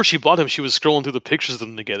 before she blocked him, she was scrolling through the pictures of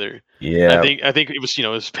them together. Yeah, I think it was it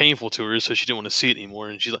was painful to her, so she didn't want to see it anymore,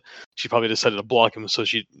 and she probably decided to block him so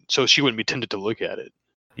she wouldn't be tempted to look at it.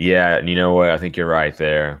 Yeah, and you know what? I think you're right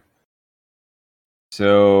there.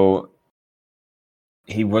 So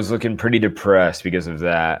he was looking pretty depressed because of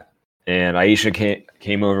that, and Aisha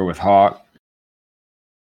came over with Hawk.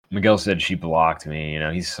 Miguel said she blocked me.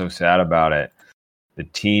 He's so sad about it. The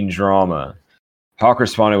teen drama. Hawk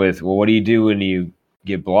responded with, well, what do you do when you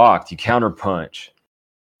get blocked? You counterpunch.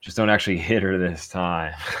 Just don't actually hit her this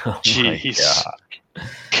time. Oh jeez. my God.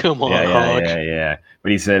 Come on, Hawk. Yeah.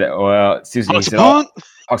 But he said, well, Susan, he said,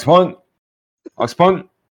 Hawk's punk.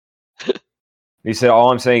 He said,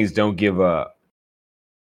 all I'm saying is don't give up.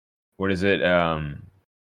 What is it?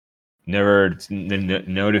 Never,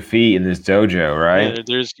 no defeat in this dojo, right?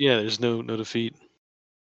 Yeah, there's no defeat.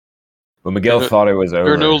 But Miguel thought it was over.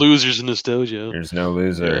 There are no losers in this dojo. There's no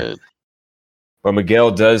loser. Yeah. But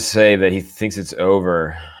Miguel does say that he thinks it's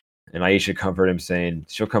over. And Aisha comforted him, saying,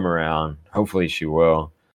 she'll come around. Hopefully she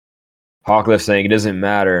will. Hawk left saying, it doesn't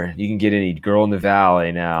matter. You can get any girl in the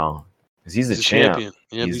valley now. Because he's the champ. Champion.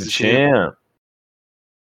 Yeah, he's the champ.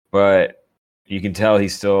 But you can tell he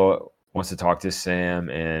still wants to talk to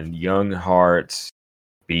Sam. And young hearts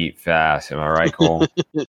beat fast. Am I right, Cole?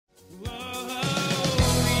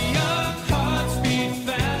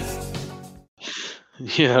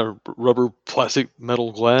 Yeah, rubber, plastic,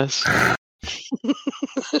 metal, glass.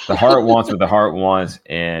 The heart wants what the heart wants,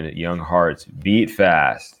 and young hearts beat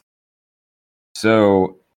fast.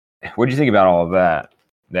 So, what do you think about all of that?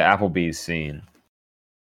 The Applebee's scene.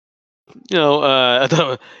 I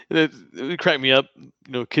thought it cracked me up.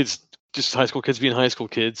 Kids, just high school kids being high school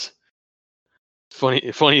kids.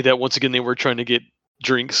 Funny that once again they were trying to get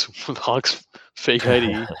drinks with Hawk's fake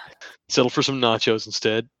ID. Settled for some nachos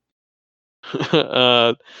instead.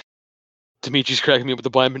 Dimitri's cracking me up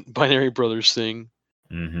with the binary brothers thing.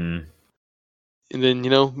 Mm-hmm. And then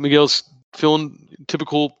Miguel's feeling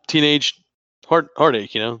typical teenage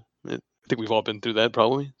heartache. I think we've all been through that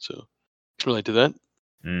probably, so I can relate to that.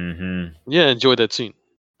 Mm-hmm. Yeah, enjoyed that scene.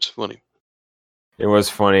 It's funny. It was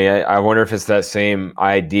funny. I wonder if it's that same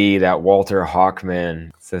ID, that Walter Hawkman.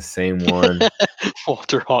 It's the same one.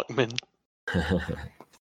 Walter Hawkman.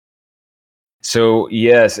 So,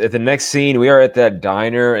 yes, at the next scene, we are at that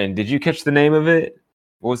diner. And did you catch the name of it?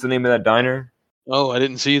 What was the name of that diner? Oh, I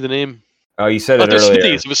didn't see the name. Oh, you said it earlier.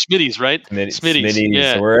 Smitty's. It was Smitty's, right? Smitty's.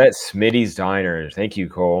 Yeah. So we're at Smitty's Diner. Thank you,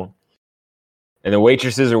 Cole. And the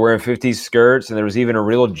waitresses are wearing 50s skirts, and there was even a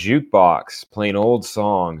real jukebox playing old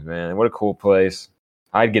songs, man. What a cool place.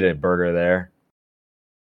 I'd get a burger there.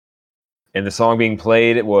 And the song being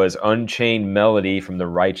played was Unchained Melody from the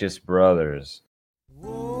Righteous Brothers.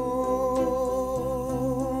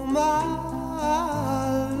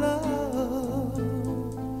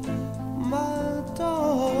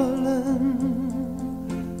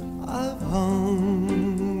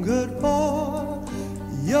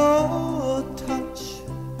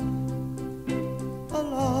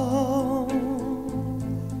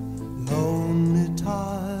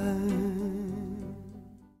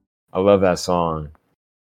 I love that song.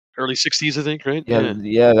 Early 60s, I think, right? Yeah.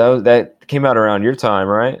 That came out around your time,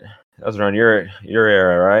 right? That was around your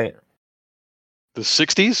era, right? The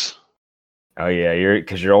 60s? Oh yeah,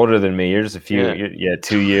 because you're older than me. You're just a few. Yeah.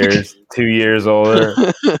 2 years, 2 years older.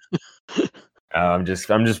 I'm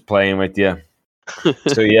just playing with you.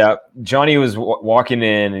 So yeah, Johnny was walking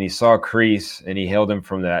in and he saw Kreese and he hailed him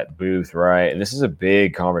from that booth, right? And this is a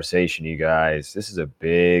big conversation, you guys. This is a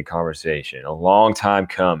big conversation, a long time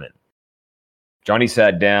coming. Johnny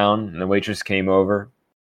sat down and the waitress came over.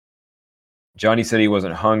 Johnny said he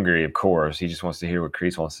wasn't hungry, of course. He just wants to hear what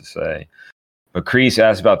Kreese wants to say. But Kreese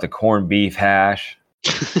asked about the corned beef hash.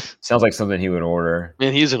 Sounds like something he would order.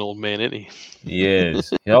 Man, he's an old man, isn't he? He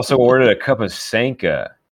is. He also ordered a cup of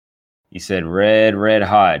Sanka. He said, red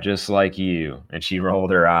hot, just like you. And she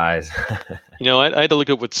rolled her eyes. I had to look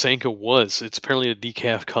up what Sanka was. It's apparently a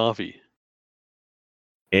decaf coffee.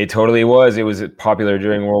 It totally was. It was popular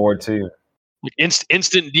during World War II. Like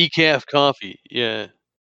instant decaf coffee. Yeah.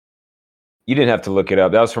 You didn't have to look it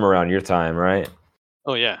up. That was from around your time, right?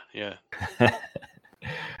 Oh, yeah.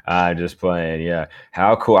 Just playing, yeah.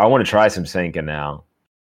 How cool. I want to try some Sanka now.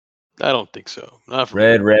 I don't think so. Not for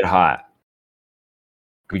red hot.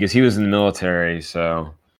 Because he was in the military,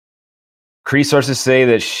 so Kreese starts to say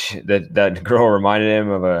that girl reminded him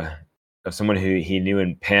of someone who he knew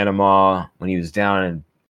in Panama when he was down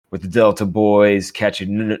with the Delta Boys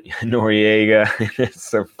catching Noriega. It's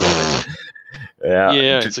so funny. Yeah.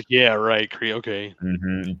 Yeah, it's like, yeah, right, Kreese, okay.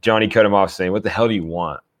 Mm-hmm. Johnny cut him off saying, "What the hell do you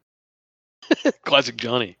want?" Classic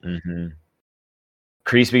Johnny. Mm-hmm.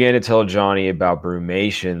 Kreese began to tell Johnny about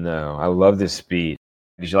Brumation, though. I love this speech.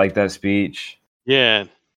 Did you like that speech? Yeah.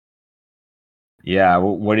 Yeah,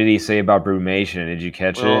 what did he say about Brumation? Did you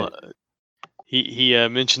catch it? He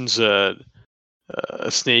mentions a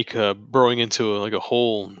snake burrowing into a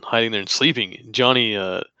hole, and hiding there and sleeping. Johnny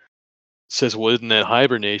says, "Well, isn't that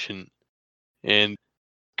hibernation?" And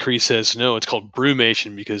Kreese says, "No, it's called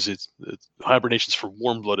brumation because it's hibernation's for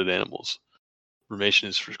warm-blooded animals. Brumation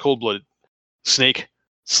is for cold-blooded. Snake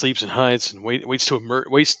sleeps and hides and waits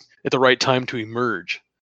at the right time to emerge,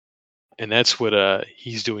 and that's what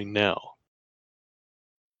he's doing now."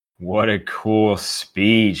 What a cool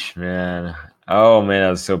speech, man. Oh, man,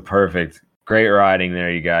 that was so perfect. Great writing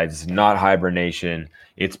there, you guys. It's not hibernation.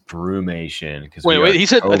 It's brumation. Wait, he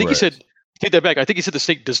said, Cobras. I think he said, take that back. I think he said the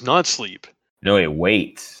snake does not sleep. No, it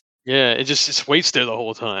waits. Yeah, it just waits there the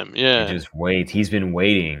whole time. Yeah. It just waits. He's been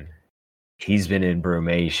waiting. He's been in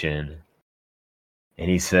brumation. And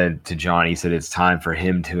he said to Johnny, it's time for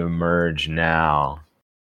him to emerge now.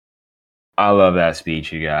 I love that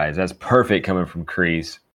speech, you guys. That's perfect coming from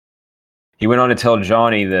Kreese. He went on to tell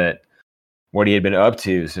Johnny that what he had been up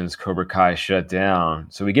to since Cobra Kai shut down.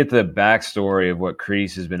 So we get the backstory of what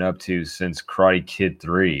Kreese has been up to since Karate Kid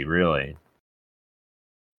 3, really.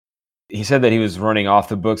 He said that he was running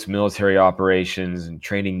off-the-books military operations and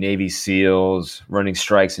training Navy SEALs, running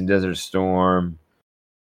strikes in Desert Storm.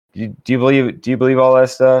 Do you believe all that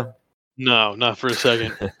stuff? No, not for a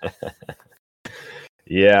second.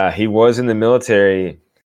 Yeah, he was in the military.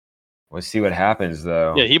 We'll see what happens,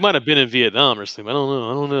 though. Yeah, he might have been in Vietnam or something. I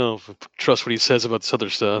don't know if I trust what he says about this other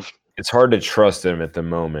stuff. It's hard to trust him at the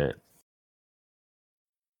moment.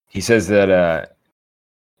 He says that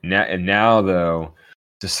now, though,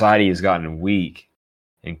 society has gotten weak,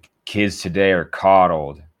 and kids today are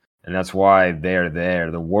coddled, and that's why they're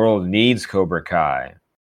there. The world needs Cobra Kai.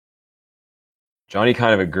 Johnny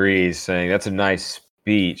kind of agrees, saying that's a nice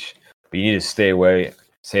speech, but you need to stay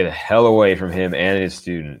the hell away from him and his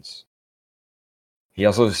students. He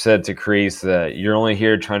also said to Kreese that you're only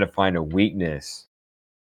here trying to find a weakness.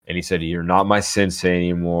 And he said, you're not my sensei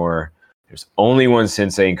anymore. There's only one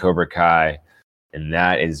sensei in Cobra Kai, and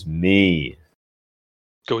that is me.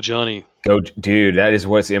 Go, Johnny. Go, dude, that is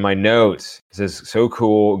what's in my notes. It says, so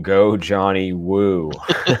cool, go, Johnny, woo.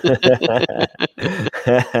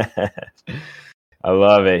 I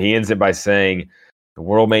love it. He ends it by saying, the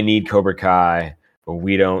world may need Cobra Kai, but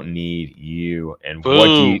we don't need you. And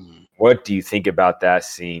what do you think about that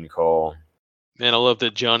scene, Cole? Man, I love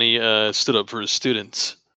that Johnny stood up for his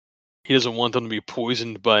students. He doesn't want them to be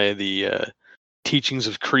poisoned by the teachings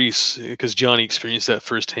of Kreese, because Johnny experienced that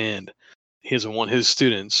firsthand. He doesn't want his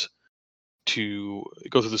students to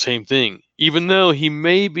go through the same thing, even though he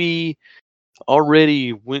maybe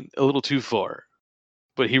already went a little too far.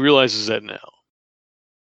 But he realizes that now.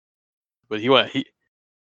 But he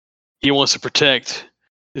wants to protect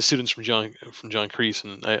his students from John Kreese,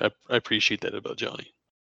 and I appreciate that about Johnny.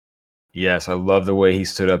 Yes, I love the way he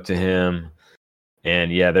stood up to him.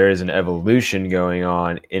 And yeah, there is an evolution going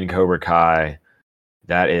on in Cobra Kai.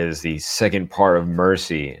 That is the second part of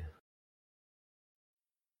Mercy.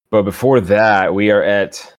 But before that, we are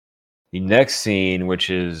at the next scene, which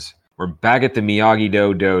is we're back at the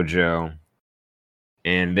Miyagi-Do dojo.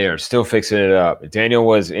 and they are still fixing it up. Daniel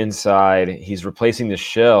was inside. He's replacing the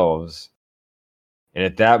shelves. And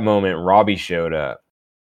at that moment, Robbie showed up.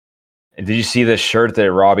 And did you see the shirt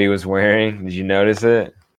that Robbie was wearing? Did you notice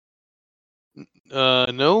it?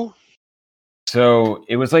 No. So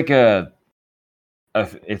it was like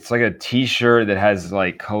it's like a t-shirt that has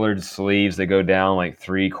like colored sleeves that go down like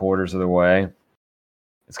 3/4 of the way.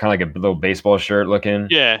 It's kind of like a little baseball shirt looking.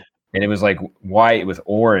 Yeah. And it was like white with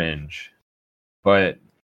orange. But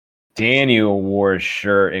Daniel wore a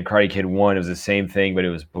shirt in Karate Kid 1. It was the same thing, but it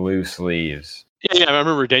was blue sleeves. Yeah, I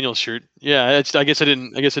remember Daniel's shirt. Yeah, I guess I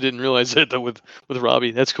didn't realize that though with Robbie.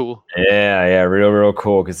 That's cool. Yeah, real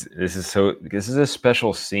cool because this is a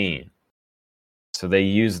special scene. So they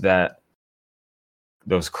use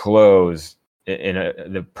those clothes in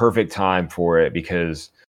the perfect time for it because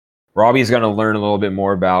Robbie's going to learn a little bit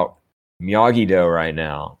more about Miyagi-Do right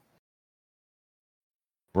now.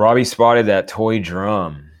 Robbie spotted that toy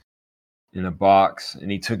drum in a box, and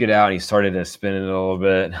he took it out and he started to spin it a little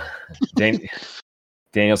bit.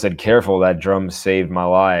 Daniel said, "Careful, that drum saved my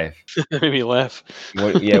life." That made me laugh.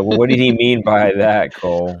 What did he mean by that,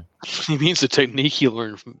 Cole? He means the technique he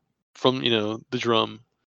learned from the drum.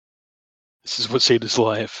 This is what saved his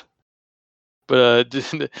life. But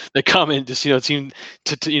the comment just it seemed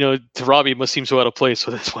to Robbie, it must seem so out of place, so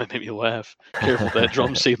that's why it made me laugh. Careful, that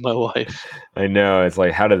drum saved my life. I know, it's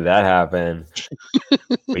like, how did that happen?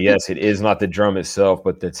 But yes, it is not the drum itself,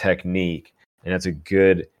 but the technique, and that's a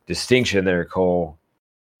good distinction there, Cole.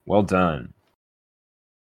 Well done.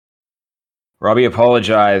 Robbie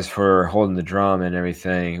apologized for holding the drum and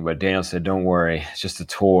everything, but Daniel said, "Don't worry, it's just a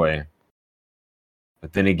toy."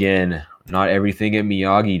 But then again, not everything at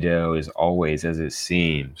Miyagi-Do is always as it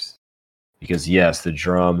seems. Because yes, the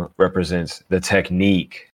drum represents the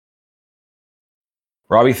technique.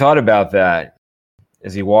 Robbie thought about that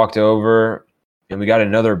as he walked over, and we got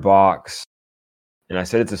another box. And I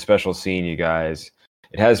said it's a special scene, you guys.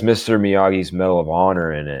 It has Mr. Miyagi's Medal of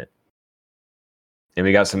Honor in it. And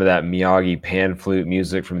we got some of that Miyagi pan flute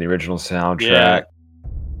music from the original soundtrack. Yeah.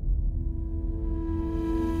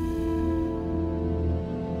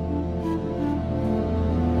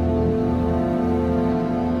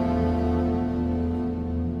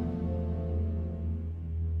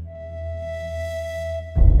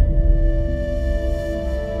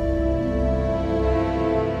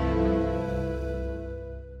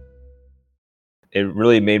 It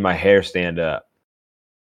really made my hair stand up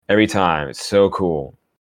every time. It's so cool.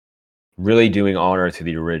 Really doing honor to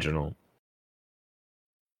the original.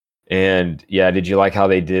 And yeah, did you like how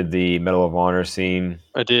they did the Medal of Honor scene?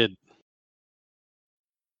 I did.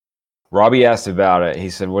 Robbie asked about it. He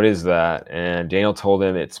said, "What is that?" And Daniel told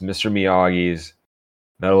him it's Mr. Miyagi's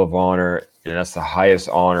Medal of Honor, and that's the highest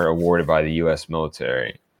honor awarded by the U.S.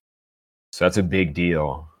 military. So that's a big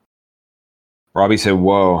deal. Robbie said,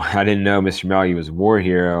 "Whoa, I didn't know Mr. Miyagi was a war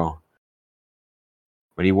hero."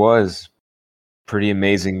 But he was. Pretty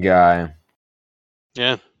amazing guy.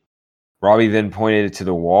 Yeah. Robbie then pointed to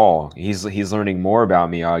the wall. He's learning more about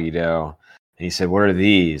Miyagi-Do. And he said, "What are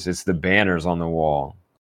these?" It's the banners on the wall.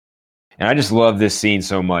 And I just love this scene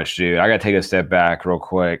so much, dude. I got to take a step back real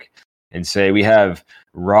quick and say we have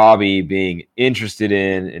Robbie being interested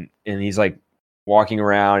in, and he's like walking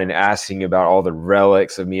around and asking about all the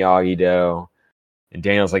relics of Miyagi-Do. And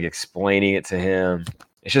Daniel's like explaining it to him.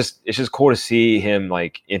 It's just cool to see him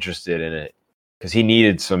like interested in it because he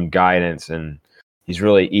needed some guidance, and he's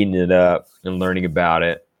really eating it up and learning about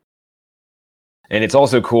it. And it's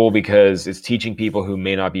also cool because it's teaching people who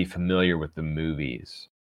may not be familiar with the movies.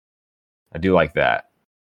 I do like that.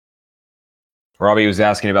 Robbie was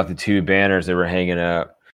asking about the two banners that were hanging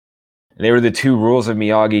up. And they were the 2 rules of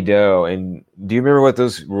Miyagi-Do. And do you remember what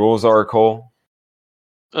those rules are, Cole?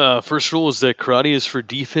 First rule is that karate is for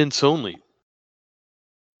defense only.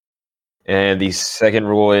 And the second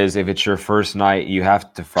rule is if it's your first night, you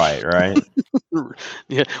have to fight, right?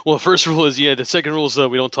 Yeah. Well, first rule is the second rule is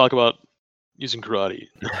we don't talk about using karate.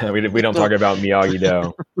 we don't talk about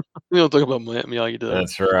Miyagi-Do. We don't talk about Miyagi-Do.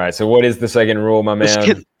 That's right. So what is the second rule, my man?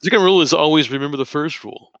 The second rule is always remember the first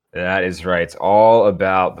rule. That is right. It's all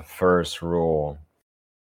about the first rule.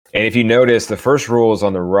 And if you notice, the first rule is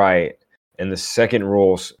on the right, and the second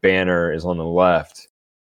rule's banner is on the left.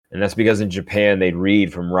 And that's because in Japan, they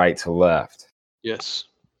read from right to left. Yes.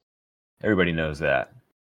 Everybody knows that.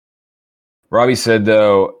 Robbie said,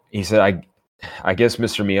 though, he said, I guess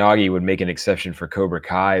Mr. Miyagi would make an exception for Cobra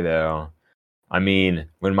Kai, though. I mean,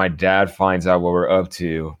 when my dad finds out what we're up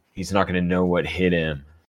to, he's not going to know what hit him.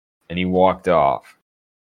 And he walked off.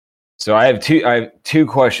 So I have two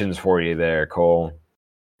questions for you there, Cole.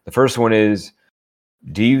 The first one is,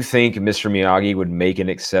 Do you think Mr. Miyagi would make an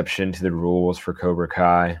exception to the rules for Cobra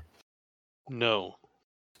Kai? No.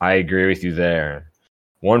 I agree with you there.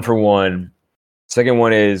 1 for 1. Second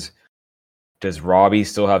one is, does Robbie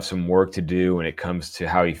still have some work to do when it comes to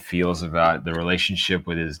how he feels about the relationship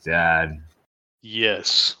with his dad?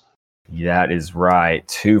 Yes. That is right.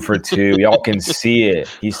 2 for 2. Y'all can see it.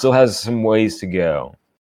 He still has some ways to go.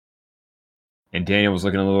 And Daniel was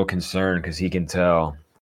looking a little concerned because he can tell.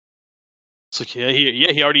 It's like,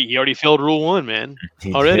 he already failed Rule 1, man.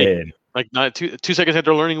 He Already. did. Like not 2 seconds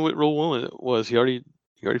after learning what Rule 1 was, he already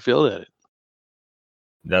failed at it.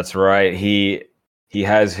 That's right. He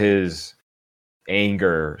has his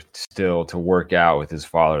anger still to work out with his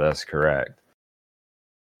father. That's correct.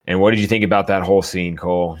 And what did you think about that whole scene,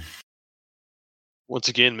 Cole? Once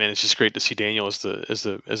again, man, it's just great to see Daniel as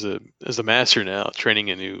the master now, training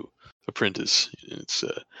a new apprentice. It's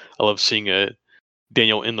I love seeing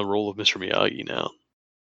Daniel in the role of Mr. Miyagi now.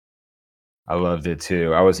 I loved it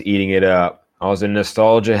too. I was eating it up. I was in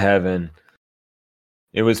nostalgia heaven.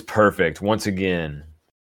 It was perfect once again.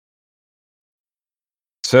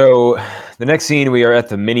 So the next scene, we are at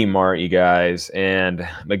the mini mart, you guys, and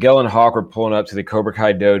Miguel and Hawk were pulling up to the Cobra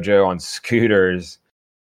Kai dojo on scooters.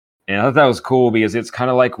 And I thought that was cool because it's kind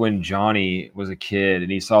of like when Johnny was a kid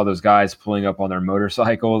and he saw those guys pulling up on their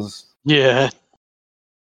motorcycles. Yeah.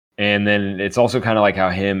 And then it's also kind of like how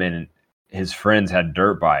him and his friends had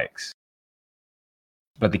dirt bikes.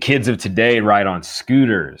 But the kids of today ride on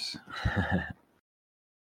scooters.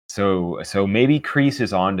 So maybe Kreese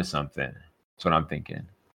is onto something. That's what I'm thinking.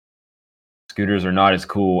 Scooters are not as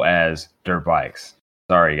cool as dirt bikes.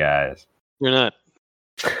 Sorry, guys. You're not.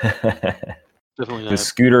 Definitely not. The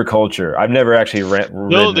scooter culture. I've never actually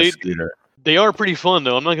ridden a scooter. They are pretty fun,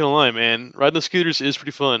 though. I'm not going to lie, man. Riding the scooters is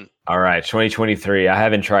pretty fun. All right, 2023. I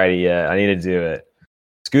haven't tried it yet. I need to do it.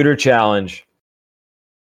 Scooter challenge.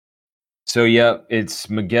 So, yep, it's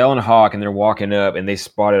Miguel and Hawk, and they're walking up, and they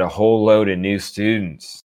spotted a whole load of new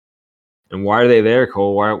students. And why are they there,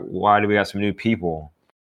 Cole? Why do we got some new people?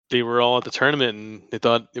 They were all at the tournament, and they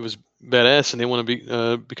thought it was badass, and they want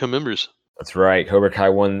to become members. That's right. Cobra Kai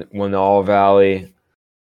won the All Valley.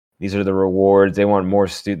 These are the rewards. They want more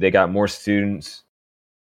They got more students,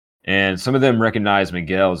 and some of them recognize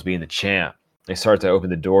Miguel as being the champ. They start to open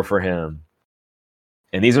the door for him.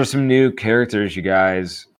 And these are some new characters, you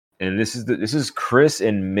guys. And this is Chris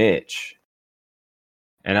and Mitch.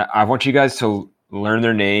 And I want you guys to learn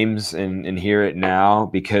their names and hear it now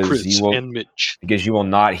because Mitch. You will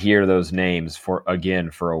not hear those names for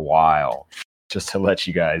a while. Just to let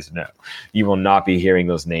you guys know, you will not be hearing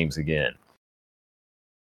those names again.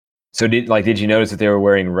 So did you notice that they were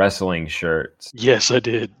wearing wrestling shirts? Yes, I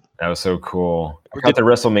did. That was so cool. I got the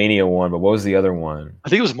WrestleMania one, but what was the other one? I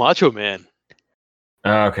think it was Macho Man.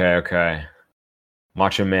 Oh, okay.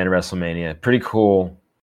 Macho Man WrestleMania. Pretty cool.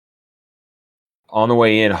 On the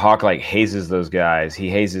way in, Hawk hazes those guys. He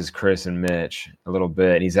hazes Chris and Mitch a little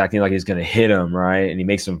bit. He's acting like he's going to hit them, right? And he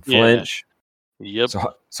makes them flinch. Yeah. Yep.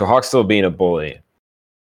 So Hawk's still being a bully.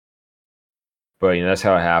 But, that's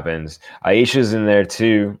how it happens. Aisha's in there,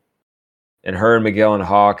 too. And her and Miguel and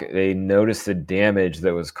Hawk, they noticed the damage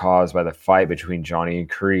that was caused by the fight between Johnny and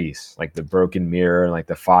Kreese. Like the broken mirror and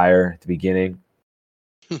the fire at the beginning.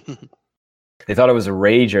 They thought it was a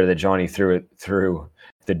rager that Johnny threw it through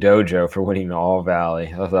the dojo for winning the All Valley.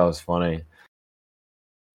 I thought that was funny.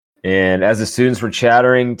 And as the students were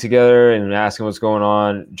chattering together and asking what's going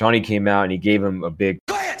on, Johnny came out and he gave him a big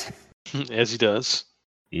quiet. As he does.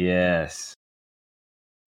 Yes.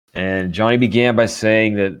 And Johnny began by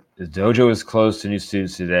saying that the dojo is closed to new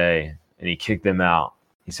students today, and he kicked them out.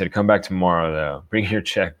 He said, "Come back tomorrow, though. Bring your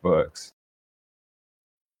checkbooks."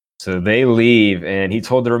 So they leave, and he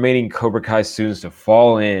told the remaining Cobra Kai students to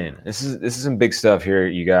fall in. This is some big stuff here,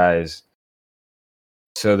 you guys.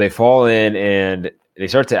 So they fall in, and they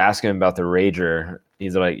start to ask him about the rager.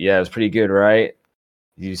 He's like, "Yeah, it was pretty good, right?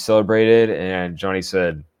 You celebrated?" And Johnny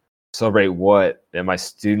said, "Celebrate what? That my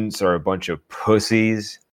students are a bunch of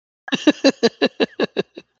pussies?"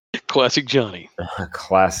 Classic Johnny.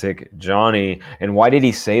 Classic Johnny. And why did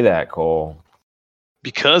he say that, Cole?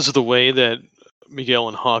 Because of the way that Miguel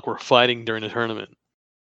and Hawk were fighting during the tournament.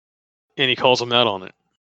 And he calls them out on it.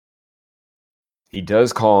 He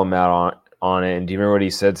does call them out on it. And do you remember what he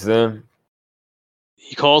said to them?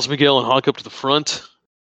 He calls Miguel and Hawk up to the front.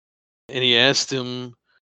 And he asked him...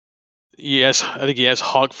 I think he asked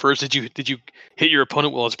Hawk first, did you hit your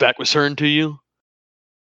opponent while his back was turned to you?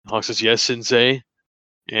 Hawk says, "Yes, Sensei."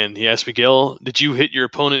 And he asked Miguel, "Did you hit your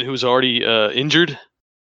opponent who was already injured?"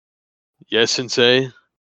 "Yes, Sensei." "Do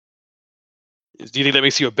you think that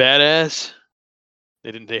makes you a badass?"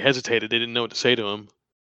 They hesitated. They didn't know what to say to him.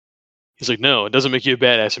 He's like, no, it doesn't make you a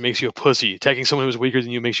badass. It makes you a pussy. Attacking someone who's weaker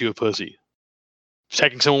than you makes you a pussy.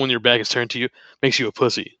 Attacking someone when your back is turned to you makes you a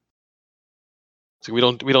pussy. So we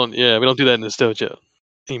don't do that in this dojo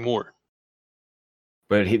anymore.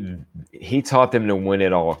 But he taught them to win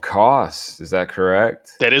at all costs. Is that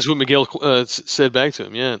correct? That is what Miguel said back to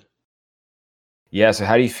him. Yeah. Yeah. So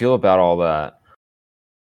how do you feel about all that?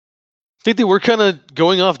 I think they were kind of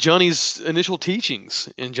going off Johnny's initial teachings,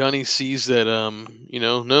 and Johnny sees that,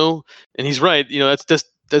 no, and he's right.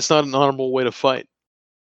 That's not an honorable way to fight.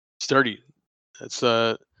 It's dirty. That's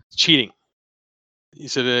cheating. He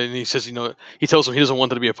said, and he says, he tells him he doesn't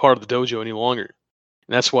want them to be a part of the dojo any longer,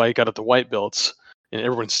 and that's why he got up the white belts, and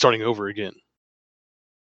everyone's starting over again.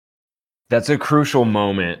 That's a crucial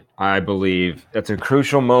moment, I believe. That's a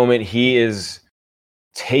crucial moment. He is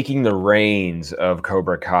taking the reins of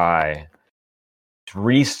Cobra Kai,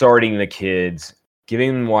 restarting the kids,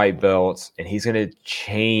 giving them white belts, and he's going to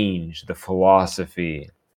change the philosophy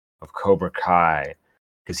of Cobra Kai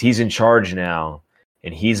because he's in charge now,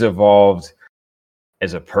 and he's evolved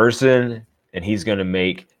as a person, and he's going to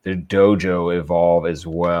make the dojo evolve as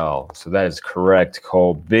well. So that is correct,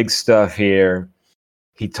 Cole. Big stuff here.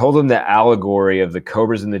 He told them the allegory of the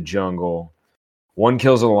cobras in the jungle. One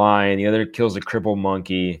kills a lion, the other kills a crippled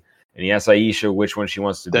monkey, and he asks Aisha which one she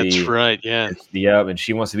wants to be. That's right, yeah. Yep, and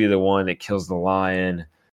she wants to be the one that kills the lion.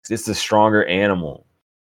 It's the stronger animal.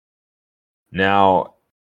 Now,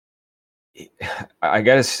 I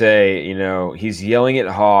got to say, he's yelling at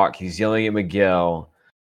Hawk, he's yelling at Miguel,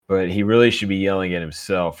 but he really should be yelling at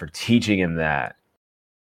himself for teaching him that.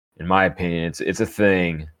 In my opinion, it's a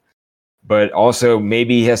thing. But also,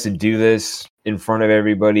 maybe he has to do this in front of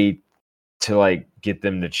everybody to get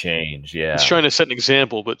them to change. Yeah, he's trying to set an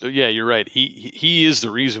example, but yeah, you're right. He is the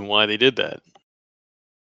reason why they did that.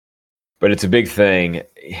 But it's a big thing.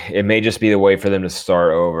 It may just be the way for them to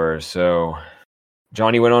start over. So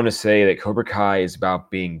Johnny went on to say that Cobra Kai is about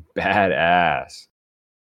being badass.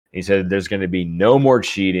 He said there's going to be no more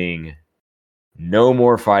cheating, no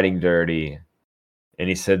more fighting dirty, and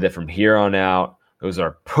he said that from here on out, those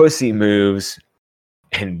are pussy moves.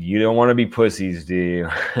 And you don't want to be pussies, do you?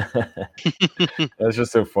 That's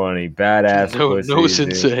just so funny. Badass pussies. No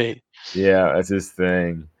sensei. Dude. Yeah, that's his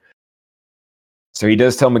thing. So he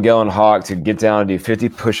does tell Miguel and Hawk to get down and do 50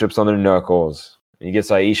 push-ups on their knuckles. And he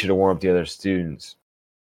gets Aisha to warm up the other students.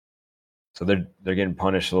 So they're getting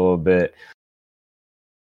punished a little bit.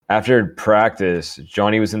 After practice,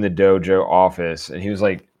 Johnny was in the dojo office, and he was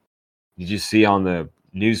like, did you see on the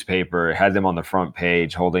newspaper, it had them on the front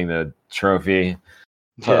page holding the trophy?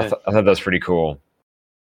 Yeah. I thought that was pretty cool.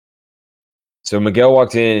 So Miguel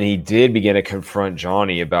walked in and he did begin to confront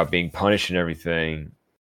Johnny about being punished and everything.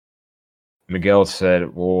 Miguel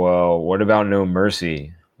said, well, what about no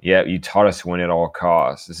mercy? Yeah, you taught us to win at all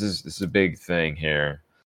costs. This is a big thing here.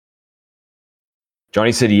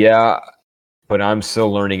 Johnny said, yeah, but I'm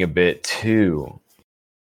still learning a bit too.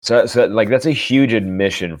 So that's a huge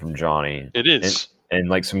admission from Johnny. It is.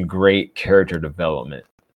 And some great character development.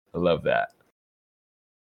 I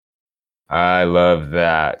love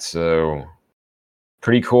that. So,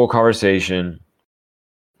 pretty cool conversation.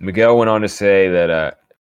 Miguel went on to say that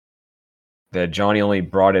Johnny only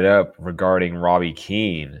brought it up regarding Robbie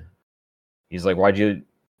Keane. He's like, why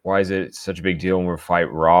is it such a big deal when we fight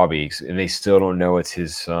Robbie? And they still don't know it's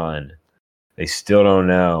his son. They still don't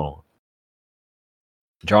know.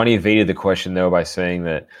 Johnny evaded the question, though, by saying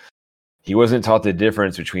that he wasn't taught the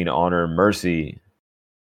difference between honor and mercy.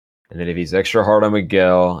 And that if he's extra hard on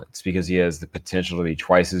Miguel, it's because he has the potential to be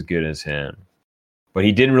twice as good as him. But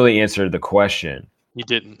he didn't really answer the question. He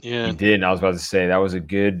didn't, yeah. He didn't. I was about to say that was a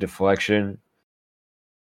good deflection.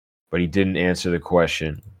 But he didn't answer the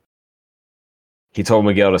question. He told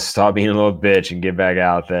Miguel to stop being a little bitch and get back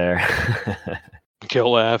out there.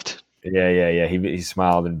 Miguel laughed. Yeah. He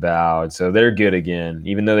smiled and bowed. So they're good again.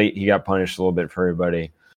 Even though he got punished a little bit for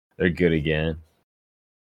everybody, they're good again.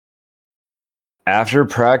 After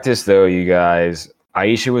practice, though, you guys,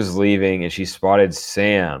 Aisha was leaving and she spotted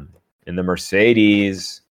Sam in the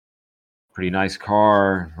Mercedes. Pretty nice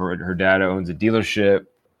car. Her dad owns a dealership.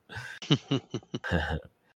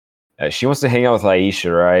 She wants to hang out with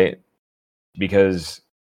Aisha, right? Because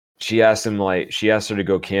she asked her to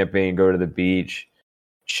go camping, go to the beach.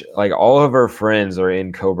 All of her friends are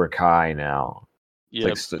in Cobra Kai now.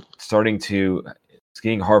 Yep. It's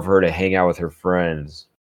getting hard for her to hang out with her friends.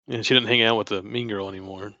 And she didn't hang out with the mean girl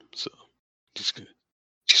anymore. So she's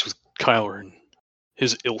with Kyler and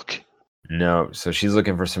his ilk. No, so she's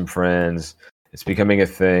looking for some friends. It's becoming a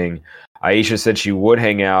thing. Aisha said she would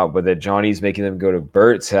hang out, but that Johnny's making them go to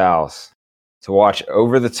Bert's house. to watch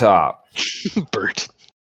Over the Top. Bert.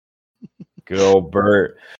 Good old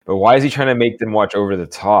Bert. But why is he trying to make them watch Over the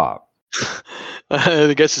Top?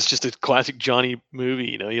 I guess it's just a classic Johnny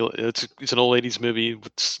movie. You know, it's an old ladies movie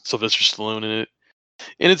with Sylvester Stallone in it,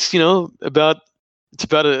 and it's about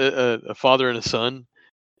a father and a son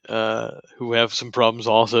who have some problems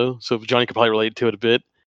also. So Johnny could probably relate to it a bit.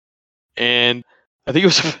 And I think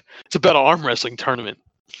it's about an arm wrestling tournament.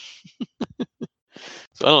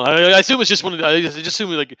 So I don't know. I assume it's just I just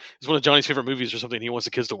assume like it's one of Johnny's favorite movies or something. He wants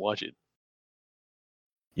the kids to watch it.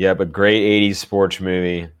 Yeah, but great 80s sports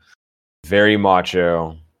movie. Very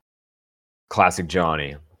macho. Classic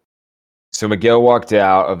Johnny. So Miguel walked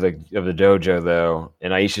out of the dojo though,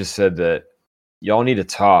 and Aisha said that y'all need to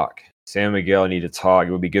talk. Sam and Miguel need to talk.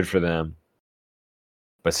 It would be good for them.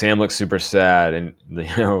 But Sam looks super sad, and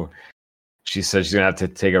she said she's gonna have to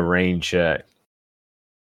take a rain check.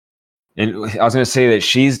 And I was gonna say that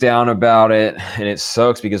she's down about it, and it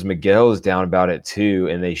sucks because Miguel is down about it too,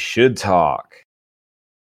 and they should talk.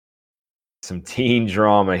 Some teen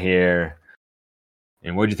drama here.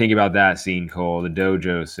 And what do you think about that scene, Cole? The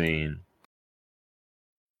dojo scene.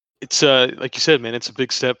 It's like you said, man. It's a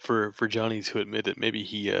big step for Johnny to admit that maybe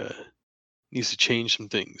he needs to change some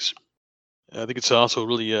things. I think it's also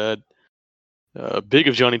really big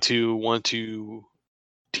of Johnny to want to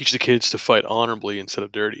teach the kids to fight honorably instead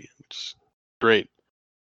of dirty, which is great.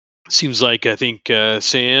 Seems like I think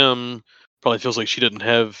Sam probably feels like she doesn't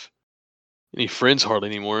have any friends hardly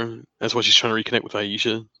anymore. That's why she's trying to reconnect with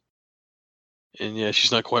Aisha. And yeah,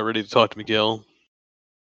 she's not quite ready to talk to Miguel.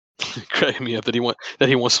 Cracking me up that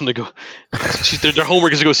he wants them to go. Their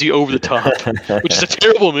homework is to go see Over the Top, which is a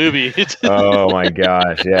terrible movie. Oh my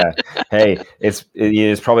gosh, yeah. Hey,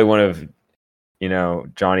 it's probably one of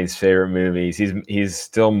Johnny's favorite movies. He's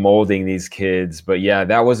still molding these kids, but yeah,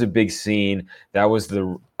 that was a big scene. I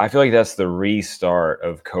feel like that's the restart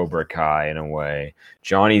of Cobra Kai in a way.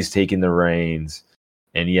 Johnny's taking the reins,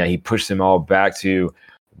 and yeah, he pushed them all back to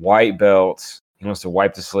white belts. He wants to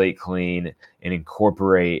wipe the slate clean and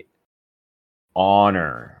incorporate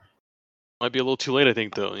honor. Might be a little too late, I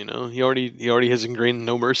think, though. He already has ingrained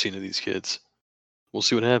no mercy into these kids. We'll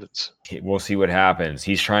see what happens. We'll see what happens.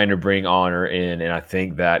 He's trying to bring honor in, and I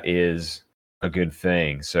think that is a good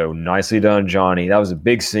thing. So nicely done, Johnny. That was a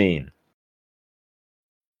big scene.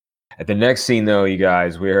 At the next scene, though, you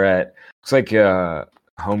guys, we're at looks like a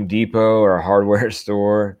Home Depot or a hardware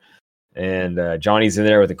store, and Johnny's in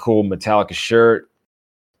there with a cool Metallica shirt.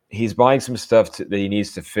 He's buying some stuff that he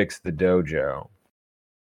needs to fix the dojo.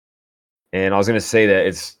 And I was going to say that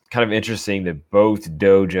it's kind of interesting that both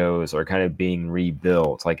dojos are kind of being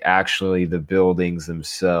rebuilt, like actually the buildings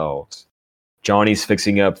themselves. Johnny's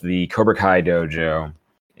fixing up the Cobra Kai dojo,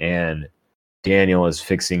 and Daniel is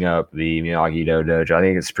fixing up the Miyagi dojo. I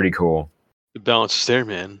think it's pretty cool. The balance is there,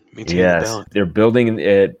 man. Yes, they're building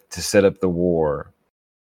it to set up the war.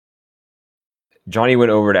 Johnny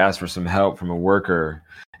went over to ask for some help from a worker,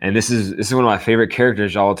 and this is one of my favorite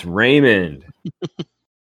characters, y'all. It's Raymond.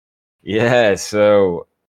 Yeah, so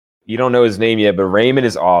you don't know his name yet, but Raymond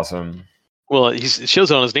is awesome. Well, it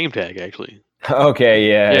shows on his name tag, actually. Okay,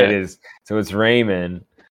 yeah, it is. So it's Raymond,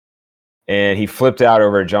 and he flipped out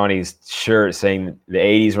over Johnny's shirt saying the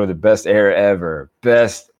 80s were the best era ever.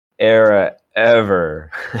 Best era ever.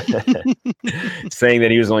 Saying that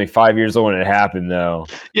he was only 5 years old when it happened, though.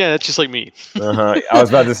 Yeah, that's just like me. I was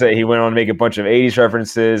about to say he went on to make a bunch of 80s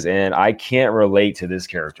references, and I can't relate to this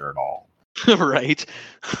character at all. Right.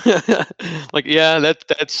 Like, yeah,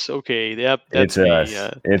 that's okay. Yeah, that's me.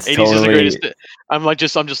 It's 80s totally is the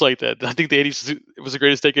greatest. I'm just like that. I think the 80s was the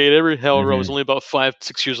greatest decade ever. However, I was only about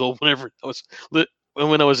 5-6 years old when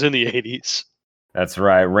I was in the 80s. That's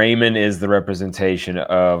right. Raymond is the representation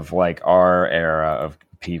of like our era of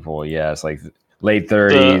people. Yes, like late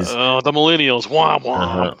 30s. The millennials. Wah,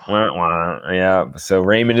 wah. Wah, wah. Yeah. So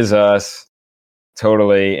Raymond is us.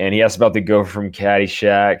 Totally. And he asked about the gopher from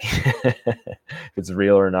Caddyshack, if it's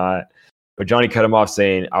real or not. But Johnny cut him off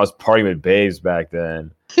saying, I was partying with babes back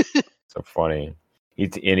then. So funny. He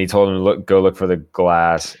told him to go look for the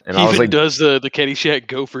glass. And he I was like, does the Caddyshack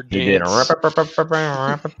gopher dance. He did.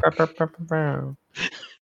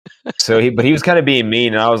 But he was kind of being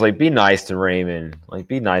mean. And I was like, be nice to Raymond. Like,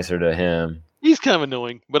 be nicer to him. He's kind of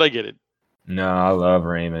annoying, but I get it. No, I love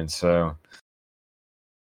Raymond. So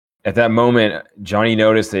at that moment, Johnny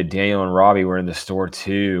noticed that Daniel and Robbie were in the store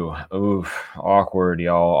too. Oof, awkward,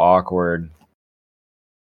 y'all, awkward.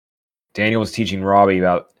 Daniel was teaching Robbie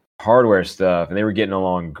about hardware stuff, and they were getting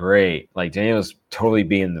along great. Like, Daniel was totally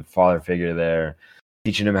being the father figure there,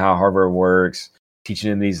 teaching him how hardware works,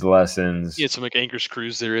 teaching him these lessons. He had some like Anchor's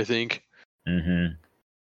Cruise there, I think. Mm-hmm.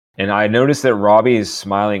 And I noticed that Robbie is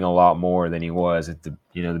smiling a lot more than he was at the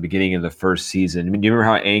beginning of the first season. I mean, do you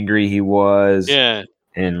remember how angry he was? Yeah.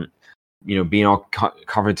 And being all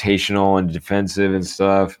confrontational and defensive and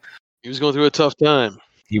stuff. He was going through a tough time.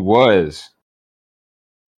 He was.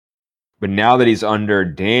 But now that he's under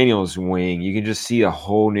Daniel's wing, you can just see a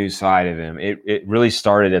whole new side of him. It really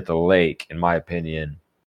started at the lake, in my opinion.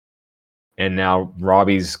 And now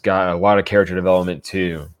Robbie's got a lot of character development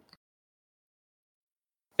too.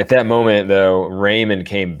 At that moment, though, Raymond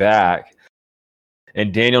came back,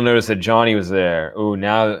 and Daniel noticed that Johnny was there. Ooh,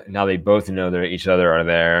 now they both know that each other are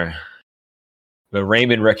there. But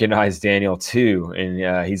Raymond recognized Daniel too,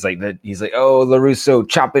 and he's like, "Oh, LaRusso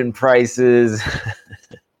chopping prices."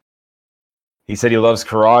 He said he loves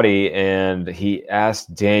karate, and he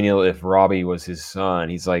asked Daniel if Robbie was his son.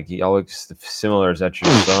 He's like, "Y'all look similar. Is that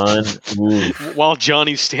your son?" Oof. While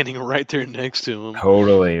Johnny's standing right there next to him.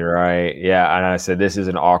 Totally right. Yeah, and I said, this is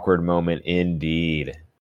an awkward moment indeed.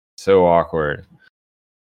 So awkward.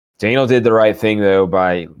 Daniel did the right thing, though,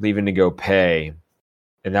 by leaving to go pay,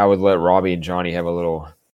 and that would let Robbie and Johnny have a little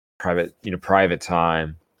private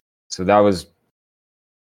time. So that was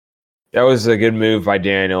a good move by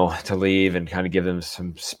Daniel to leave and kind of give them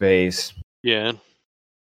some space. Yeah.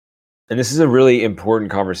 And this is a really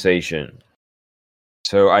important conversation.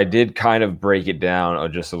 So I did kind of break it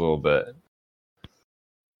down just a little bit.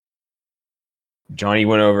 Johnny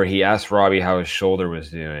went over, he asked Robbie how his shoulder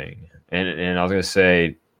was doing. And I was going to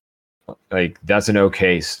say, like, that's an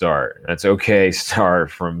okay start. That's okay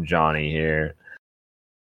start from Johnny here.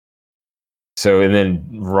 So, and then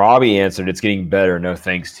Robbie answered, "It's getting better, no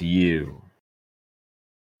thanks to you."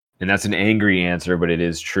 And that's an angry answer, but it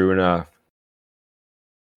is true enough.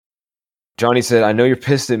 Johnny said, "I know you're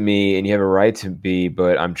pissed at me and you have a right to be,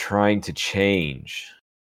 but I'm trying to change."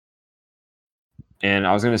 And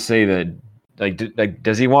I was going to say that, like,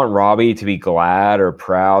 does he want Robbie to be glad or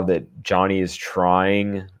proud that Johnny is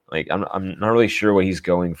trying? Like, I'm not really sure what he's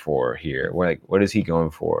going for here. What is he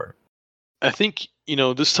going for? I think,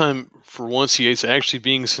 this time, for once, he is actually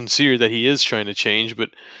being sincere that he is trying to change, but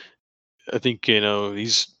I think,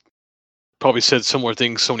 he's probably said similar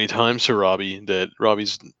things so many times to Robbie that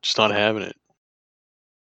Robbie's just not having it.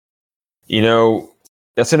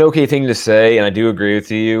 That's an okay thing to say, and I do agree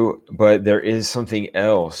with you, but there is something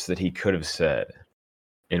else that he could have said,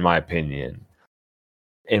 in my opinion.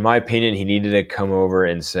 In my opinion, he needed to come over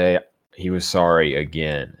and say he was sorry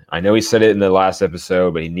again. I know he said it in the last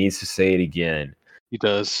episode, but he needs to say it again. He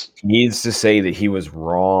does. He needs to say that he was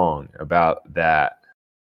wrong about that.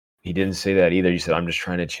 He didn't say that either. He said, "I'm just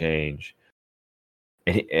trying to change."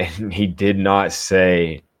 And he did not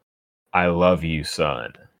say, "I love you,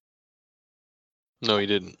 son." No, he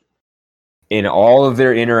didn't. In all of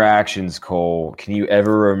their interactions, Cole, can you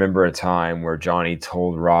ever remember a time where Johnny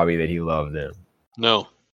told Robbie that he loved him? No.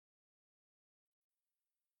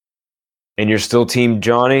 And you're still Team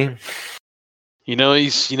Johnny?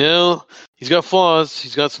 He's got flaws.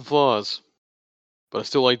 He's got some flaws. But I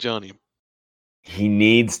still like Johnny. He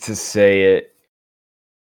needs to say it.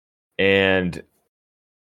 And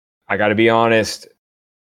I got to be honest,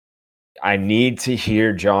 I need to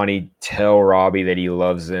hear Johnny tell Robbie that he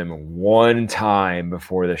loves him one time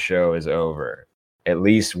before the show is over. At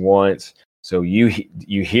least once. So you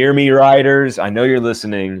hear me, writers? I know you're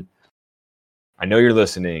listening.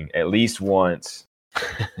 At least once.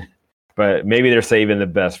 But maybe they're saving the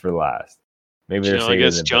best for last. Maybe they're saving I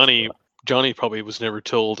guess the best Johnny probably was never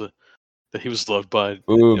told that he was loved by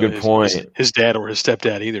good point. His dad or his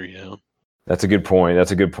stepdad either, That's a good point.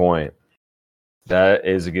 That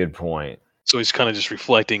is a good point. So he's kind of just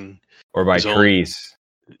reflecting. Or by Kreese.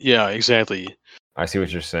 Yeah, exactly. I see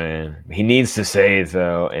what you're saying. He needs to say it,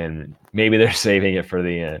 though, and maybe they're saving it for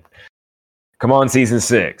the end. Come on, season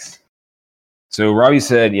 6. So Robbie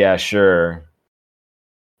said, "Yeah, sure."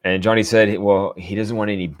 And Johnny said, well, he doesn't want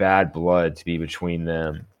any bad blood to be between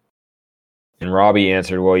them. And Robbie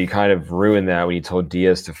answered, "Well, you kind of ruined that when you told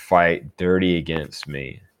Diaz to fight dirty against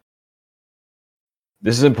me."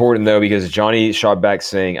 This is important, though, because Johnny shot back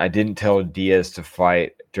saying, "I didn't tell Diaz to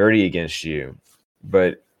fight dirty against you."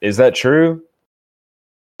 But is that true?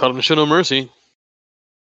 Taught him to show no mercy.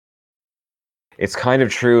 It's kind of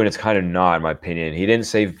true and it's kind of not, in my opinion. He didn't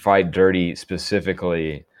say fight dirty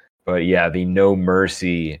specifically, but yeah, the no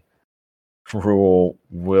mercy rule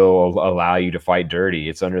will allow you to fight dirty.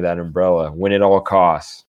 It's under that umbrella. Win at all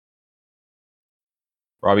costs.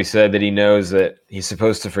 Robbie said that he knows that he's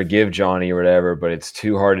supposed to forgive Johnny or whatever, but it's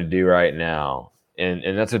too hard to do right now.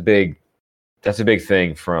 And that's a big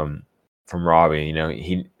thing from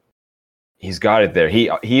Robbie. He's got it there. He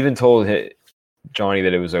even told Johnny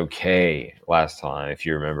that it was okay last time, if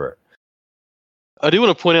you remember. I do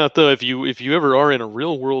want to point out though, if you ever are in a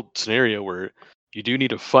real world scenario where you do need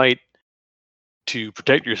to fight to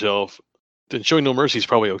protect yourself, then showing no mercy is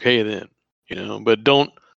probably okay then, but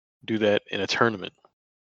don't do that in a tournament.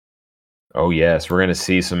 Oh, yes, we're going to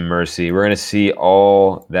see some mercy. We're going to see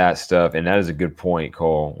all that stuff, and that is a good point,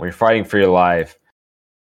 Cole. When you're fighting for your life,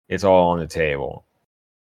 it's all on the table.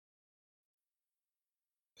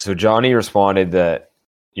 So Johnny responded that,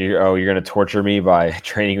 you're going to torture me by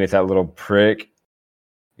training with that little prick.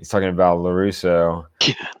 He's talking about LaRusso.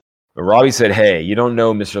 Yeah. But Robbie said, hey, you don't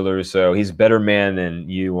know Mr. LaRusso. He's a better man than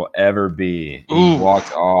you will ever be. He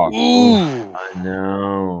walked off. Ooh. I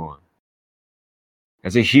know.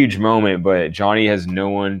 It's a huge moment, but Johnny has no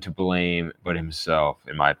one to blame but himself,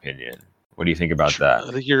 in my opinion. What do you think about that?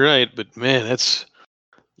 I think you're right, but man, that's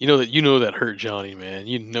that hurt Johnny, man.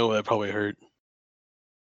 That probably hurt.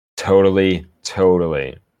 Totally.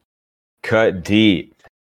 Cut deep.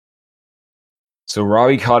 So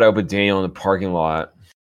Robbie caught up with Daniel in the parking lot,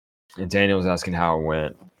 and Daniel was asking how it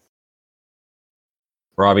went.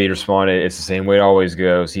 Robbie responded, it's the same way it always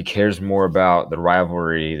goes. He cares more about the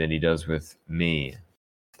rivalry than he does with me.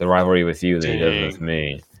 The rivalry with you than he does with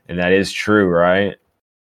me. And that is true, right?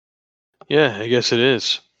 Yeah, I guess it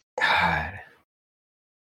is. God.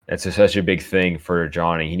 That's such a big thing for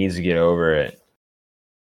Johnny. He needs to get over it.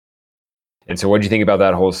 And so what do you think about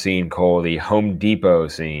that whole scene, Cole? The Home Depot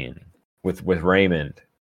scene with Raymond.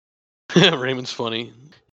 Raymond's funny.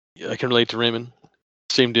 Yeah, I can relate to Raymond.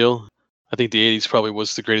 Same deal. I think the 80s probably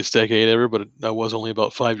was the greatest decade ever, but I was only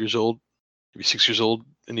about 5 years old, maybe 6 years old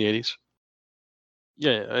in the 80s.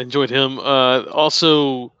 Yeah, I enjoyed him.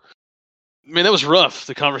 Also, man, that was rough,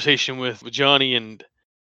 the conversation with Johnny and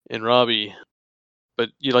Robbie. But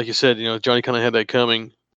like you said, Johnny kind of had that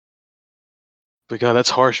coming. But God, that's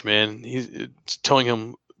harsh, man. He's telling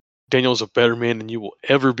him Daniel's a better man than you will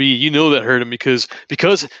ever be. That hurt him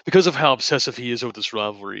because of how obsessive he is over this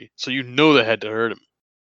rivalry. So that had to hurt him.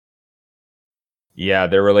 Yeah,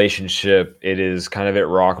 their relationship, it is kind of at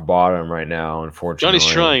rock bottom right now, unfortunately.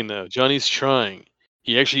 Johnny's trying, though. Johnny's trying.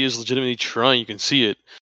 He actually is legitimately trying. You can see it.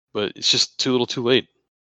 But it's just too little too late.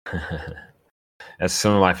 That's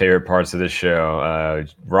some of my favorite parts of the show.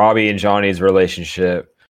 Robbie and Johnny's relationship.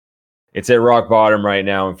 It's at rock bottom right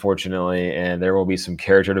now, unfortunately, and there will be some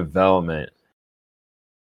character development.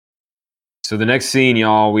 So the next scene,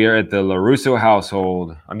 y'all, we are at the LaRusso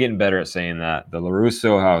household. I'm getting better at saying that. The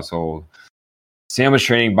LaRusso household. Sam was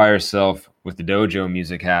training by herself with the dojo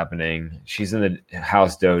music happening. She's in the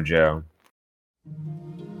house dojo.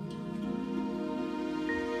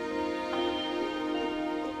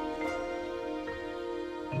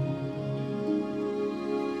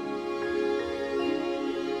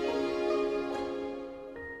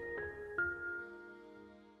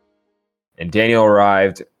 And Daniel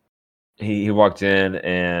arrived. He walked in,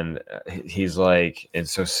 and he's like, and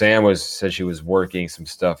so Sam said she was working some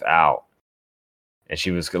stuff out, and she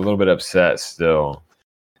was a little bit upset still.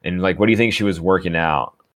 And like, what do you think she was working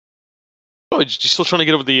out? Oh, she's still trying to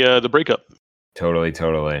get over the breakup. Totally.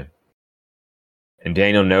 And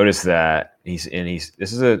Daniel noticed that. This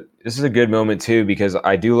is a good moment too, because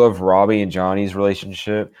I do love Robbie and Johnny's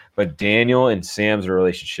relationship, but Daniel and Sam's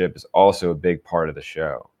relationship is also a big part of the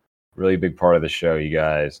show. Really big part of the show, you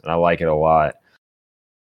guys, and I like it a lot.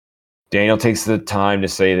 Daniel takes the time to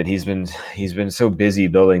say that he's been so busy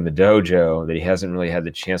building the dojo that he hasn't really had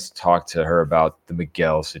the chance to talk to her about the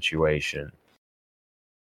Miguel situation.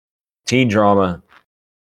 Teen drama.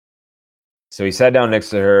 So he sat down next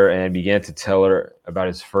to her and began to tell her about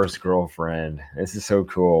his first girlfriend. This is so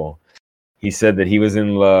cool. He said that he was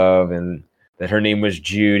in love and that her name was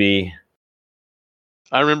Judy.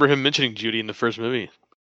 I remember him mentioning Judy in the first movie.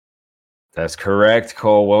 That's correct,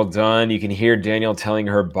 Cole. Well done. You can hear Daniel telling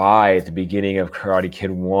her bye at the beginning of Karate Kid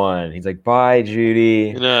 1. He's like, bye,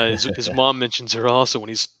 Judy. And his mom mentions her also when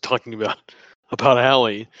he's talking about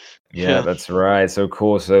Allie. Yeah, that's right. So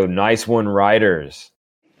cool. So nice one, writers.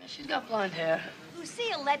 She's got blonde hair.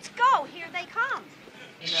 Lucille, let's go. Here they come.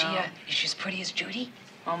 Is she as pretty as Judy?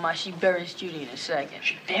 Oh, my, she buries Judy in a second.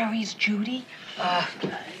 She buries Judy?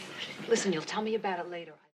 Listen, you'll tell me about it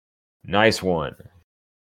later. Nice one.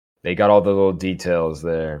 They got all the little details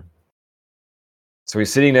there. So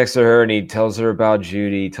he's sitting next to her and he tells her about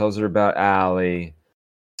Judy, tells her about Allie,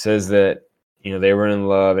 says that, they were in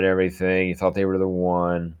love and everything. He thought they were the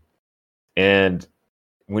one. And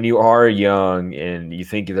when you are young and you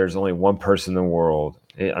think there's only one person in the world,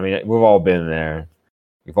 we've all been there.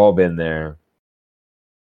 We've all been there.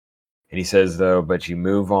 And he says, though, but you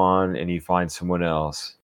move on and you find someone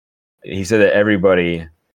else. He said that everybody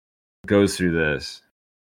goes through this.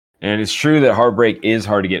 And it's true that heartbreak is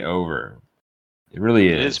hard to get over. It really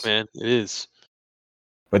is. It is, man. It is.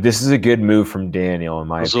 But this is a good move from Daniel, in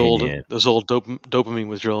my opinion. Those old dopamine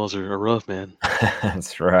withdrawals are rough, man.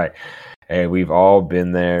 That's right. Hey, we've all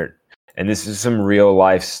been there. And this is some real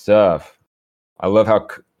life stuff. I love how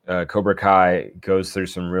Cobra Kai goes through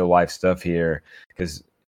some real life stuff here, because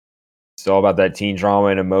it's all about that teen drama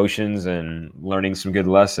and emotions and learning some good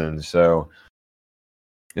lessons. So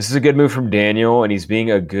this is a good move from Daniel, and he's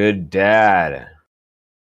being a good dad.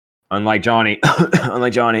 Unlike Johnny.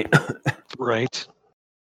 Unlike Johnny. Right.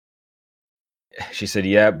 She said,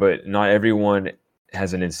 yeah, but not everyone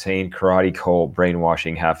has an insane karate cult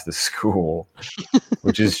brainwashing half the school,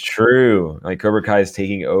 which is true. Like, Cobra Kai is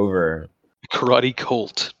taking over. Karate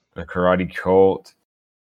cult. A karate cult.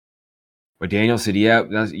 But Daniel said, yeah,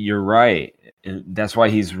 you're right. And that's why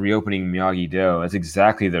he's reopening Miyagi-Do. That's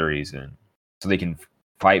exactly the reason. So they can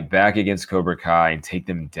fight back against Cobra Kai and take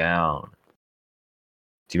them down.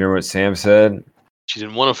 Do you remember what Sam said? She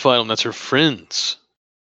didn't want to fight them. That's her friends.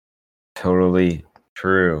 Totally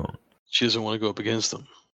true. She doesn't want to go up against them.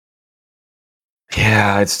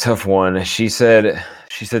 Yeah, it's a tough one. She said,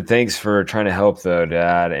 thanks for trying to help, though,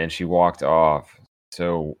 Dad, and she walked off.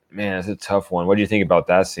 So, man, it's a tough one. What do you think about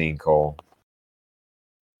that scene, Cole?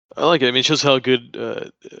 I like it. I mean, it shows how good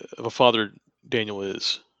of a father Daniel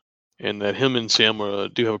is, and that him and Sam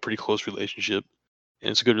do have a pretty close relationship,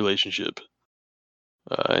 and it's a good relationship.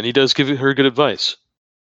 And he does give her good advice.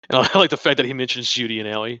 And I like the fact that he mentions Judy and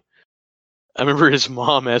Allie. I remember his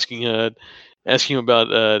mom asking him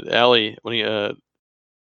about Allie when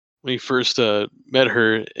he first met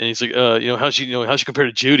her, and he's like, how's she compare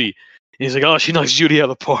to Judy? And he's like, oh, she knocks Judy out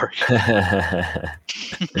of the park.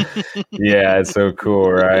 Yeah, it's so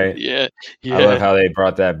cool, right? Yeah. I love how they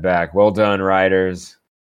brought that back. Well done, writers.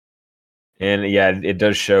 And yeah, it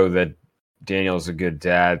does show that Daniel's a good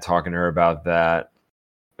dad, talking to her about that.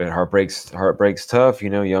 But heartbreak's tough,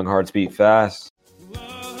 young hearts beat fast.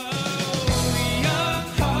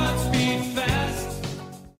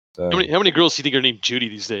 So, how many girls do you think are named Judy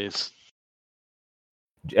these days?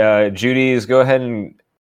 Judy's, go ahead and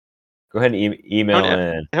email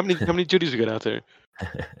in. How many Judys we got out there?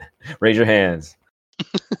 Raise your hands.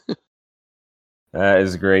 That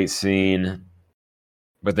is a great scene.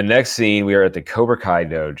 But the next scene, we are at the Cobra Kai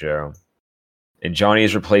dojo, and Johnny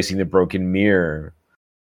is replacing the broken mirror.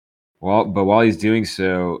 But while he's doing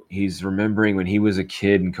so, he's remembering when he was a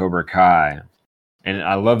kid in Cobra Kai. And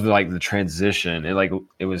I love the transition.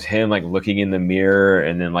 It was him looking in the mirror,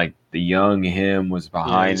 and then the young him was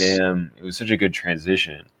behind him. It was such a good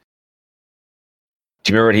transition.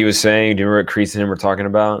 Do you remember what he was saying? Do you remember what Kreese and him were talking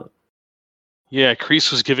about? Yeah,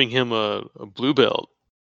 Kreese was giving him a blue belt,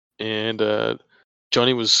 and young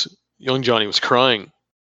Johnny was crying,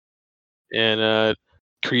 and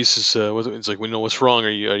Kreese is it's like, we know what's wrong.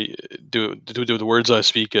 Are you do the words I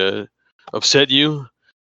speak upset you?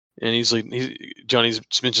 And Johnny's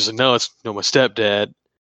mentions like, no, it's my stepdad.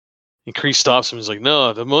 And Kreese stops him. He's like,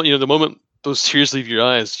 no, the moment those tears leave your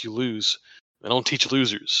eyes, you lose. I don't teach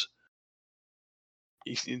losers.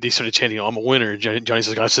 They started chanting, I'm a winner. Johnny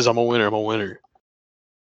says, I'm a winner. I'm a winner.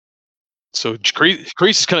 So Kreese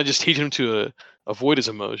is kind of just teaching him to avoid his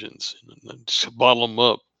emotions, and just bottle them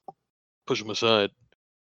up, push them aside.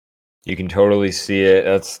 You can totally see it.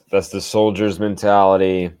 That's the soldier's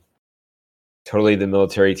mentality. Totally the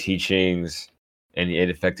military teachings, and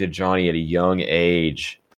it affected Johnny at a young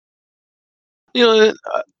age. I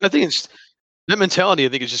think it's that mentality. I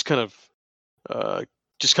think is just kind of how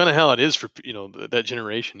it is for that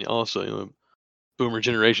generation. Also, boomer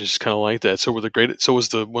generation is just kind of like that. So was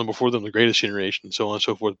the one before them the greatest generation, and so on and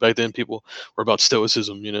so forth. Back then, people were about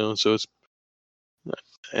stoicism. So it's.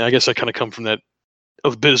 And I guess I kind of come from that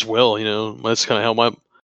a bit as well. That's kind of how my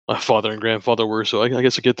father and grandfather were. So I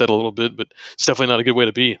guess I get that a little bit, but it's definitely not a good way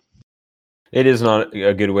to be. It is not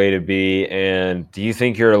a good way to be. And do you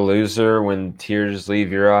think you're a loser when tears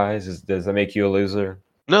leave your eyes? Does that make you a loser?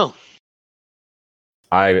 No.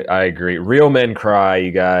 I agree. Real men cry,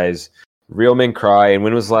 you guys. Real men cry. And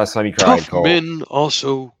when was the last time you cried, Cole? Men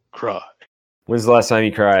also cry. When's the last time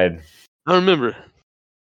you cried? I don't remember,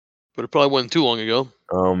 but it probably wasn't too long ago.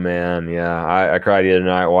 Oh, man, yeah. I cried the other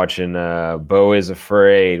night watching Beau is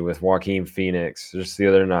Afraid with Joaquin Phoenix just the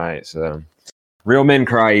other night. So, real men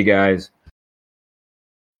cry, you guys.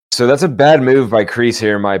 So that's a bad move by Kreese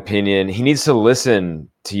here, in my opinion. He needs to listen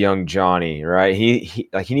to young Johnny, right? He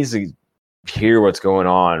needs to hear what's going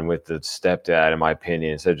on with the stepdad, in my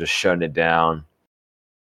opinion, instead of just shutting it down.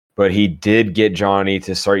 But he did get Johnny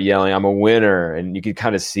to start yelling, I'm a winner. And you could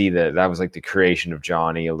kind of see that was the creation of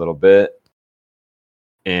Johnny a little bit.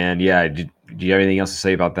 And yeah, do you have anything else to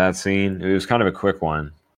say about that scene? It was kind of a quick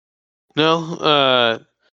one. No, I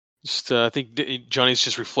think Johnny's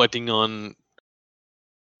just reflecting on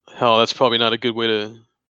how that's probably not a good way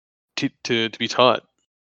to be taught.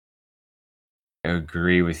 I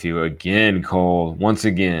agree with you again, Cole. Once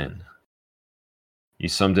again, you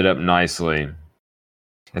summed it up nicely.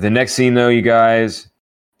 At the next scene, though, you guys,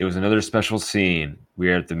 it was another special scene. We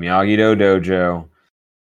are at the Miyagi-Do dojo,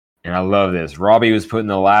 and I love this. Robbie was putting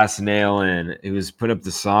the last nail in. He was putting up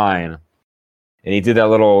the sign, and he did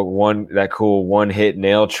that cool one-hit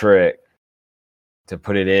nail trick to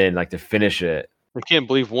put it in, like to finish it. I can't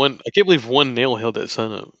believe one nail held that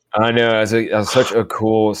sign up. I know, that's such a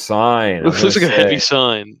cool sign. It looks like a heavy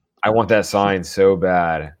sign. I want that sign so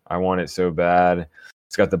bad. I want it so bad.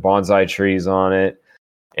 It's got the bonsai trees on it.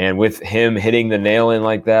 And with him hitting the nail in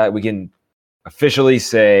like that, we can officially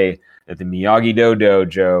say that the Miyagi-Do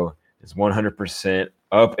dojo is 100%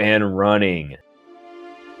 up and running.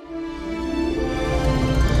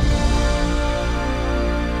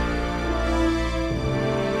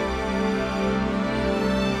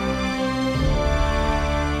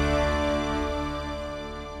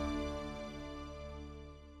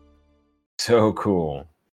 So cool.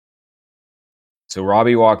 So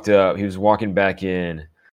Robbie walked up. He was walking back in,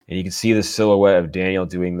 and you can see the silhouette of Daniel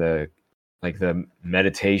doing the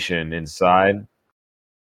meditation inside.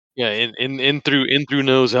 Yeah, in through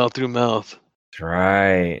nose, out through mouth. That's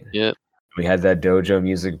right. Yeah. We had that dojo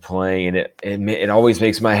music playing, and it always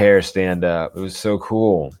makes my hair stand up. It was so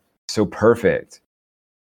cool, so perfect.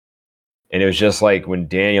 And it was just like when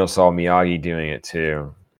Daniel saw Miyagi doing it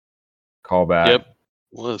too. Call back. Yep,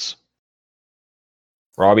 it was.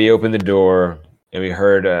 Robbie opened the door, and we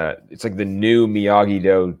heard it's like the new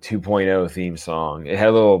Miyagi-Do 2.0 theme song. It had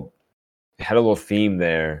a little theme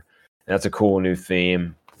there. That's a cool new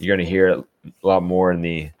theme. You're going to hear it a lot more in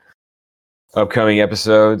the upcoming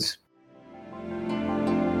episodes.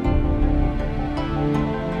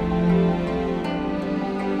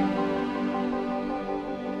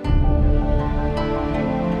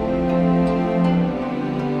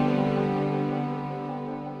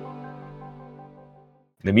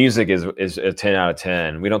 The music is a 10 out of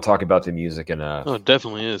 10. We don't talk about the music enough. Oh, it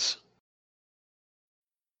definitely is.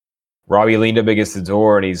 Robbie leaned up against the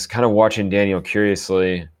door, and he's kind of watching Daniel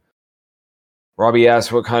curiously. Robbie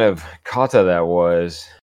asked what kind of kata that was,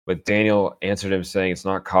 but Daniel answered him saying it's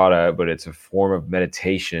not kata, but it's a form of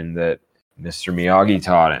meditation that Mr. Miyagi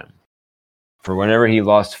taught him for whenever he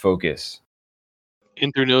lost focus.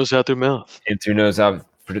 In through nose, out through mouth. In through nose, out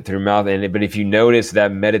through mouth. But if you notice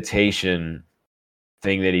that meditation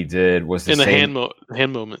thing that he did was the same hand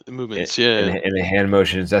movements, and the hand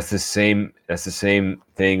motions. That's the same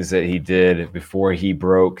things that he did before he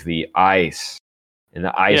broke the ice in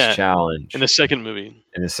the ice challenge in the second movie.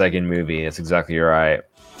 That's exactly right.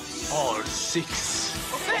 All six.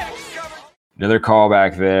 Another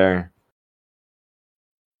callback there.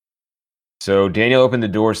 So Daniel opened the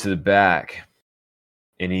doors to the back,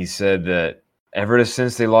 and he said that ever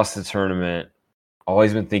since they lost the tournament, all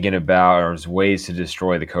he's been thinking about is ways to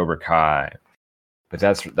destroy the Cobra Kai. But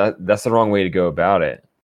that's the wrong way to go about it.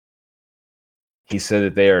 He said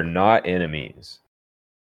that they are not enemies.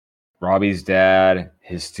 Robbie's dad,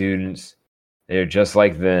 his students, they are just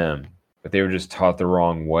like them, but they were just taught the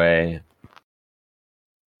wrong way.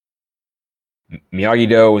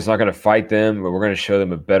 Miyagi-Do is not going to fight them, but we're going to show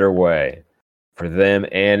them a better way for them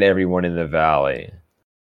and everyone in the valley.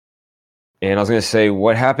 And I was going to say,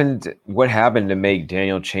 what happened to make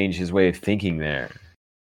Daniel change his way of thinking there?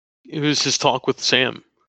 It was his talk with Sam.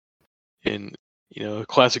 And,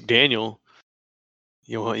 classic Daniel,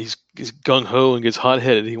 he's gung-ho and gets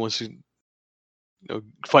hot-headed. He wants to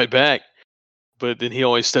fight back. But then he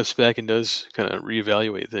always steps back and does kind of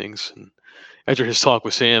reevaluate things. And after his talk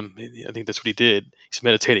with Sam, I think that's what he did. He's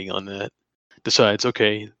meditating on that. Decides,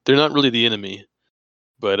 okay, they're not really the enemy,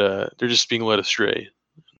 but they're just being led astray.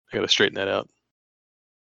 I got to straighten that out.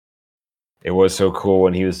 It was so cool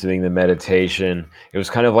when he was doing the meditation. It was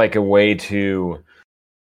kind of like a way to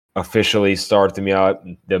officially start the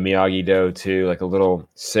Miyagi-Do too, like a little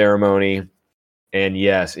ceremony. And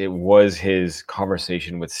yes, it was his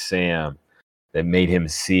conversation with Sam that made him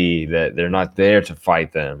see that they're not there to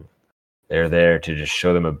fight them. They're there to just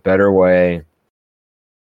show them a better way.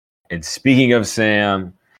 And speaking of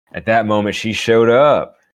Sam, at that moment, she showed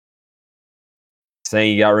up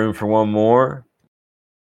saying, "You got room for one more?"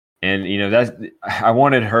 And, I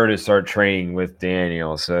wanted her to start training with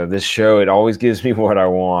Daniel. So this show, it always gives me what I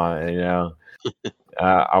want,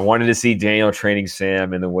 I wanted to see Daniel training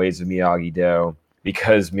Sam in the ways of Miyagi-Do,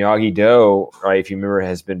 because Miyagi-Do, right, if you remember,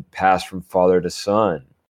 has been passed from father to son.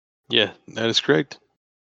 Yeah, that is correct.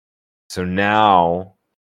 So now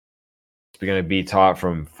it's going to be taught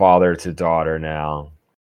from father to daughter now.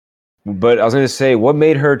 But I was going to say, what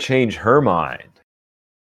made her change her mind?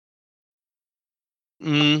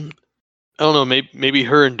 I don't know. Maybe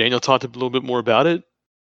her and Daniel talked a little bit more about it.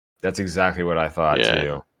 That's exactly what I thought Yeah.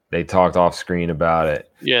 too. They talked off screen about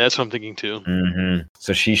it. Yeah, that's what I'm thinking too. Mm-hmm.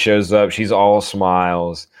 So she shows up. She's all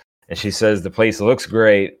smiles, and she says the place looks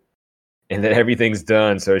great, and that everything's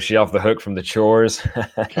done. So is she off the hook from the chores?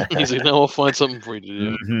 He's like, "No, I'll find something for you to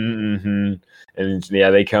do." Mm-hmm. And yeah,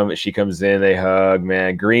 they come. She comes in. They hug.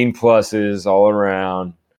 Man, green pluses all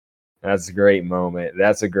around. That's a great moment.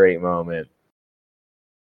 That's a great moment.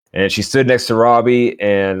 And she stood next to Robbie,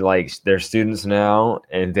 and like they're students now.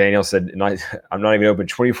 And Daniel said, "I'm not even open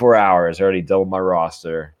 24 hours. I already doubled my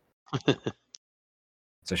roster."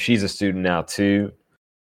 So she's a student now too.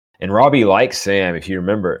 And Robbie likes Sam, if you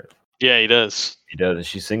remember. Yeah, he does. He does. And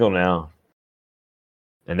she's single now,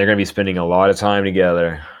 and they're going to be spending a lot of time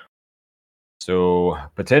together. So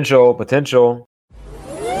potential.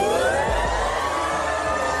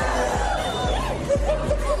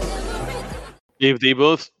 They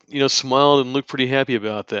both, smiled and looked pretty happy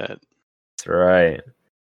about that. That's right.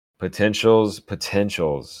 Potentials.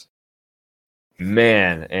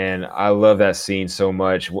 Man, and I love that scene so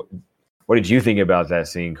much. What did you think about that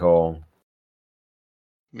scene, Cole?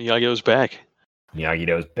 Miyagi's back.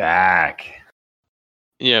 Miyagi's back.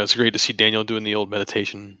 Yeah, it's great to see Daniel doing the old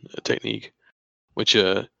meditation technique, which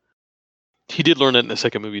he did learn that in the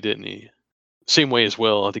second movie, didn't he? Same way as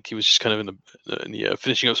well. I think he was just kind of in the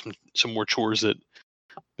finishing up some more chores that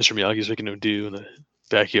Mr. Miyagi's making him do in the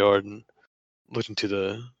backyard, and looked into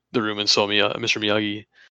the room and saw Mr. Miyagi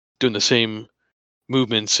doing the same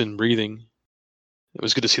movements and breathing. It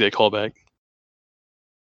was good to see that callback.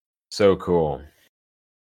 So cool.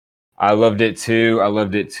 I loved it too.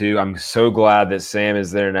 I'm so glad that Sam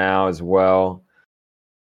is there now as well.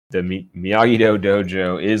 The Miyagi-Do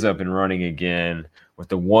dojo is up and running again with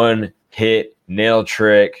the one-hit nail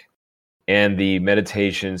trick and the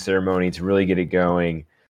meditation ceremony to really get it going.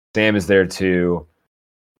 Sam is there too.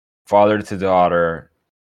 Father to daughter.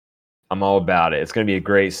 I'm all about it. It's going to be a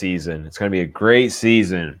great season.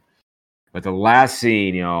 But the last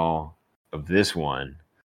scene, y'all, of this one,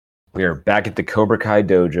 we are back at the Cobra Kai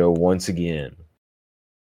dojo once again.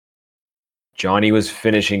 Johnny was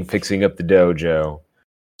fixing up the dojo.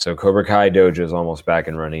 So Cobra Kai dojo is almost back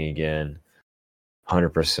and running again.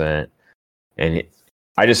 100%. And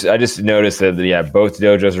I just noticed that, both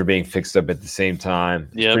dojos are being fixed up at the same time.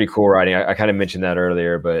 It's pretty cool writing. I kind of mentioned that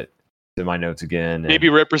earlier, but in my notes again. Maybe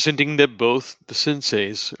representing that both the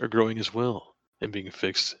senseis are growing as well and being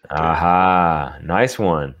fixed. Aha, nice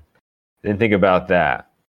one. Didn't think about that.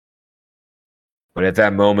 But at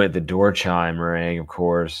that moment, the door chime rang, of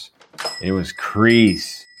course. And it was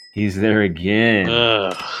Kreese. He's there again.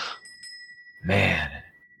 Man.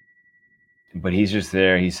 But he's just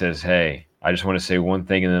there. He says, "Hey, I just want to say one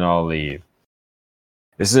thing and then I'll leave.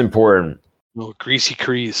 This is important." Oh, greasy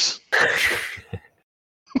Kreese.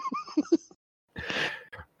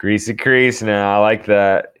 Greasy Kreese now. I like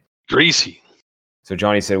that. Greasy. So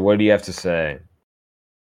Johnny said, "What do you have to say?"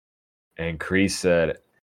 And Kreese said,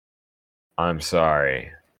 "I'm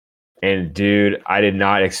sorry." And dude, I did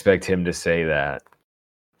not expect him to say that.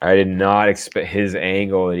 I did not expect his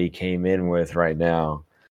angle that he came in with right now.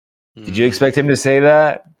 Did you expect him to say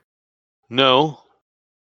that? No.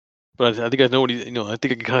 But I think I know what I think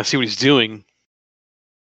I can kind of see what he's doing.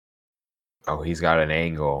 Oh, he's got an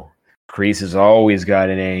angle. Kreese has always got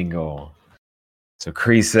an angle. So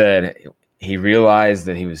Kreese said he realized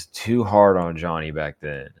that he was too hard on Johnny back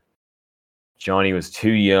then. Johnny was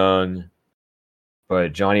too young,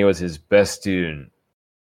 but Johnny was his best student.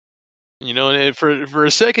 And for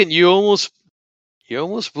a second, you almost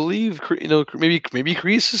believe, maybe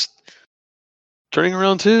Kreese is turning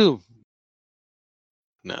around too.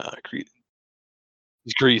 Nah,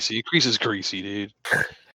 he's greasy. Kreese is greasy, dude.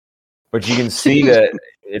 But you can see that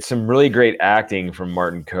it's some really great acting from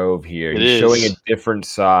Martin Kove here. He's showing a different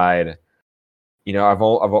side. I've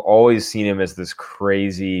always seen him as this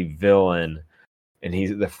crazy villain,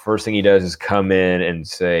 and the first thing he does is come in and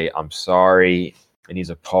say, "I'm sorry," and he's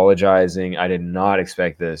apologizing. I did not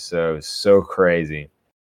expect this, so it's so crazy.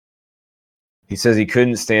 He says he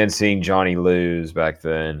couldn't stand seeing Johnny lose back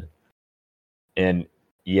then. And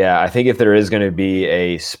yeah, I think if there is going to be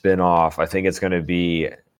a spin-off, I think it's going to be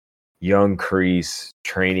young Kreese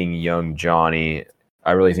training young Johnny.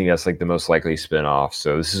 I really think that's like the most likely spin-off.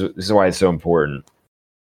 So this is why it's so important.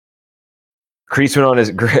 Greasy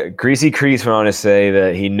Kreese went on to say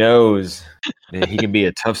that he knows that he can be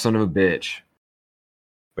a tough son of a bitch,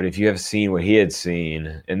 But if you have seen what he had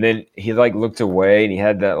seen, and then he like looked away and he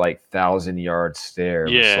had that like 1,000-yard stare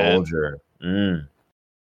of a soldier. And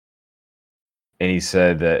he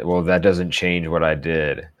said that, well, that doesn't change what I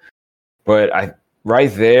did. But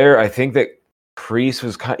right there, I think that Kreese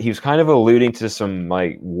was kind of alluding to some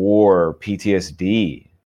like war PTSD.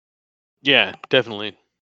 Yeah, definitely.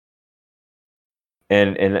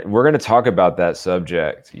 And we're going to talk about that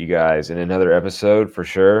subject, you guys, in another episode for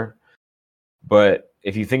sure. But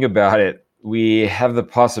if you think about it, we have the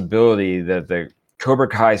possibility that the Cobra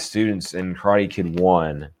Kai students in Karate Kid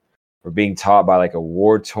 1 were being taught by like a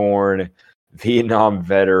war-torn Vietnam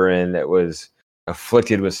veteran that was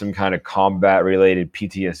afflicted with some kind of combat-related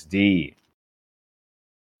PTSD.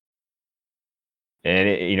 And,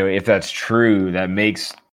 if that's true, that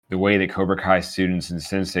makes the way that Cobra Kai students and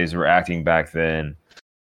senseis were acting back then,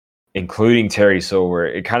 including Terry Silver,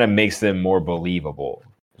 it kind of makes them more believable.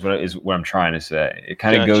 Is what I'm trying to say. It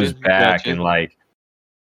kind of goes back and like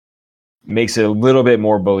makes it a little bit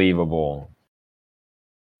more believable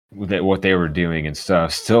with what they were doing and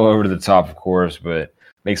stuff. Still over the top, of course, but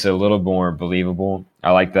makes it a little more believable.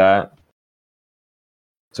 I like that.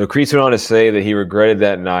 So Kreese went on to say that he regretted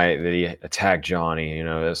that night that he attacked Johnny.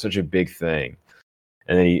 That's such a big thing.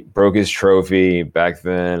 And then he broke his trophy back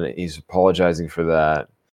then. He's apologizing for that.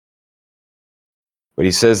 But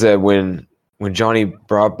he says that when Johnny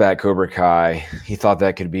brought back Cobra Kai, he thought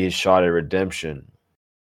that could be his shot at redemption.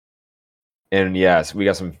 And yes, we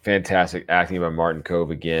got some fantastic acting by Martin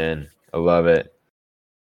Kove again. I love it.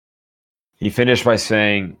 He finished by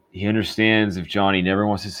saying he understands if Johnny never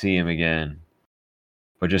wants to see him again.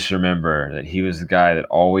 But just remember that he was the guy that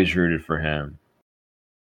always rooted for him.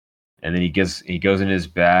 And then he goes in his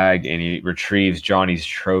bag and he retrieves Johnny's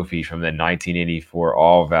trophy from the 1984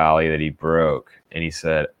 All Valley that he broke. And he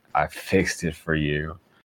said, I fixed it for you.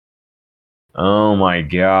 Oh my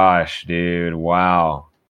gosh, dude. Wow.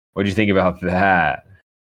 What do you think about that?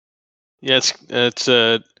 Yeah, it's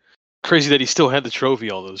crazy that he still had the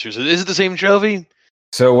trophy all those years. Is it the same trophy?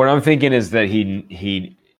 So what I'm thinking is that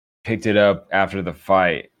he picked it up after the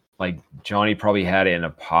fight. Like Johnny probably had it in a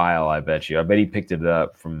pile, I bet you. I bet he picked it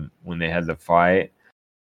up from when they had the fight,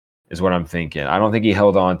 is what I'm thinking. I don't think he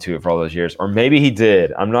held on to it for all those years. Or maybe he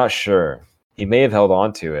did. I'm not sure. He may have held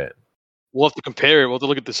on to it. We'll have to compare it. We'll have to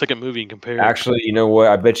look at the second movie and compare it. Actually, you know what?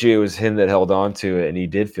 I bet you it was him that held on to it, and he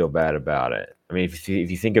did feel bad about it. I mean, if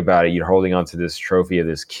you think about it, you're holding on to this trophy of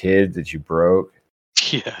this kid that you broke.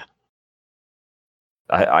 Yeah.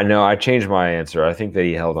 I know. I changed my answer. I think that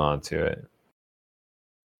he held on to it.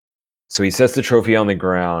 So he sets the trophy on the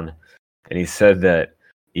ground, and he said that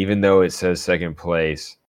even though it says second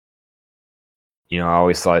place, I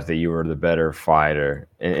always thought that you were the better fighter.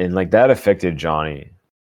 And like that affected Johnny.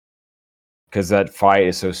 Because that fight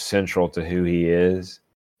is so central to who he is.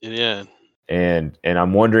 Yeah. And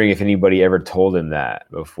I'm wondering if anybody ever told him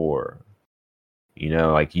that before.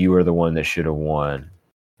 Like you were the one that should have won.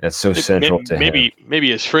 That's so central to him.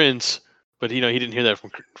 Maybe his friends, but he didn't hear that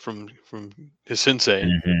from his sensei.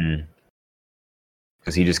 Mm-hmm.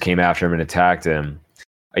 Because he just came after him and attacked him.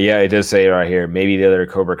 Yeah, it does say it right here. Maybe the other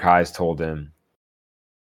Cobra Kais told him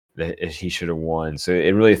that he should have won. So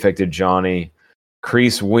it really affected Johnny.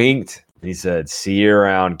 Kreese winked. And he said, see you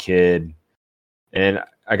around, kid. And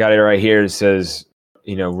I got it right here. It says,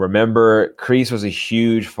 remember, Kreese was a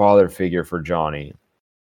huge father figure for Johnny.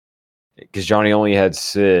 Because Johnny only had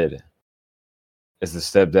Sid as the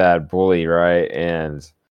stepdad bully, right? And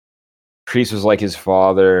Kreese was like his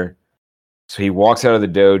father. So he walks out of the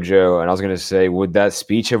dojo, and I was going to say, would that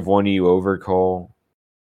speech have won you over, Cole?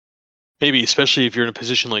 Maybe, especially if you're in a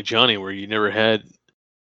position like Johnny where you never had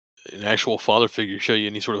an actual father figure show you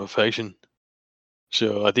any sort of affection.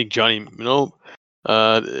 So I think Johnny, you can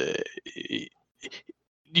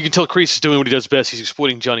tell Kreese is doing what he does best. He's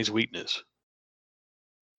exploiting Johnny's weakness.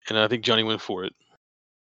 And I think Johnny went for it.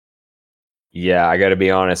 Yeah, I got to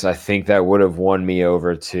be honest. I think that would have won me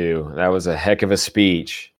over, too. That was a heck of a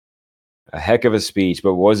speech. A heck of a speech,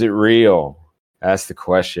 but was it real? That's the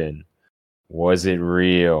question. Was it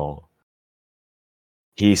real?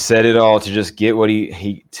 He said it all to just get what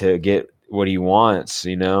he wants,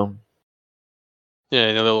 Yeah,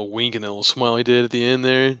 that little wink and that little smile he did at the end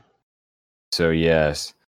there. So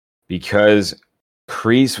yes, because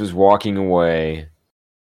Kreese was walking away,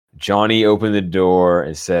 Johnny opened the door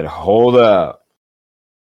and said, "Hold up."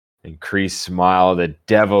 And Kreese smiled a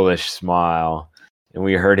devilish smile. And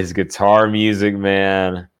we heard his guitar music,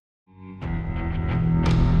 man.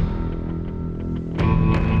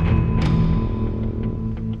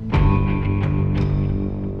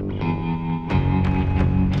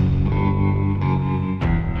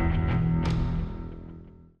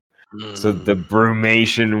 So the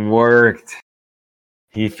brumation worked.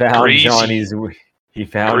 He found Greasy. Johnny's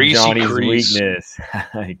Greasy weakness.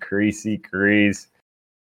 Greasy Crease.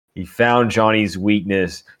 He found Johnny's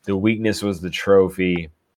weakness. The weakness was the trophy.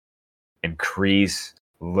 And Kreese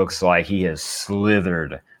looks like he has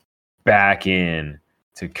slithered back in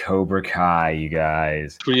to Cobra Kai, you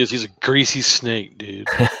guys. That's what he is. He's a greasy snake, dude.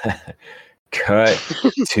 Cut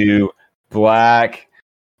to black.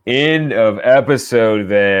 End of episode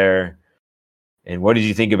there. And what did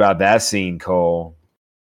you think about that scene, Cole?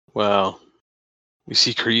 Wow. We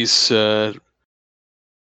see Kreese,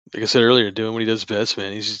 like I said earlier, doing what he does best,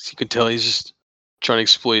 man. You can tell he's just trying to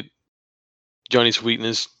exploit Johnny's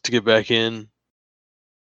weakness to get back in.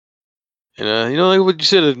 And like what you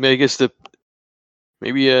said, I guess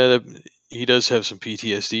maybe he does have some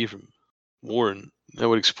PTSD from war, and that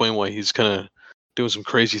would explain why he's kind of doing some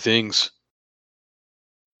crazy things.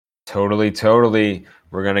 Totally.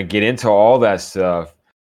 We're going to get into all that stuff.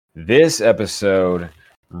 This episode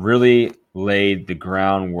really laid the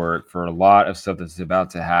groundwork for a lot of stuff that's about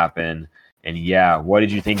to happen. And yeah, what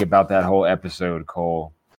did you think about that whole episode,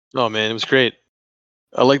 Cole? Oh, man, it was great.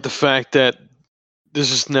 I like the fact that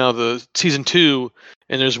this is now the season 2,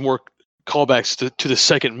 and there's more callbacks to the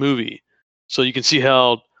second movie. So you can see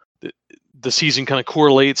how the season kind of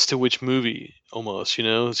correlates to which movie almost,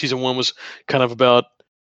 Season 1 was kind of about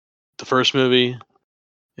the first movie,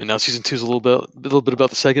 and now season 2 is a little bit about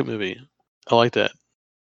the second movie. I like that.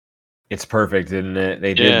 It's perfect, isn't it?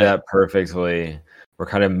 They did that perfectly. We're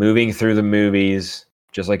kind of moving through the movies,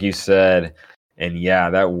 just like you said. And yeah,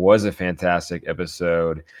 that was a fantastic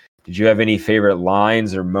episode. Did you have any favorite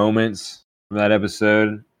lines or moments from that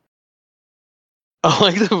episode?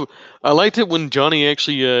 I liked it when Johnny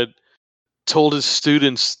actually told his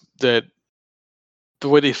students that the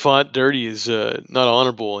way they fought dirty is not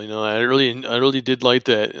honorable. I really did like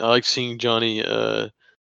that. I like seeing Johnny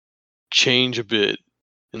change a bit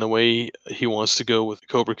in the way he wants to go with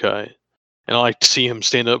Cobra Kai, and I like to see him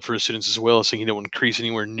stand up for his students as well, saying he didn't want to crease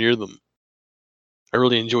anywhere near them. I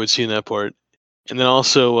really enjoyed seeing that part, and then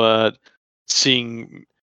also seeing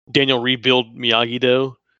Daniel rebuild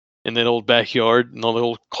Miyagi-Do in that old backyard and all the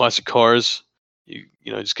old classic cars.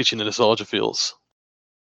 Just gets you in the nostalgia feels.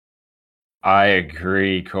 I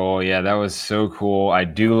agree, Cole. Yeah, that was so cool. I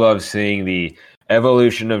do love seeing the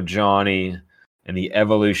evolution of Johnny and the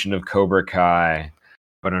evolution of Cobra Kai.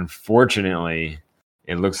 But unfortunately,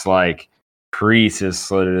 it looks like Kreese has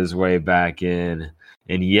slid his way back in.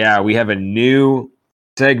 And yeah, we have a new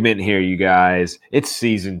segment here, you guys. It's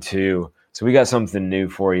season 2. So we got something new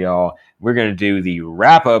for y'all. We're going to do the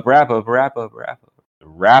wrap up,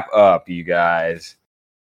 you guys.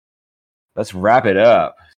 Let's wrap it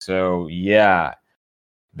up. So yeah,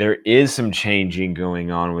 there is some changing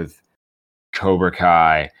going on with Cobra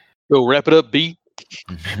Kai. Go wrap it up, B.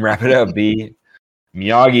 Wrap it up, B.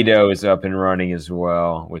 Miyagi-Do is up and running as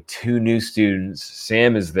well with 2 new students.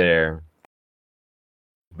 Sam is there.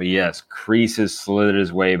 But yes, Kreese has slid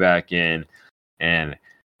his way back in, and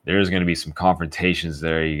there's going to be some confrontations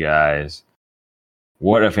there, you guys.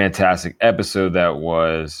 What a fantastic episode that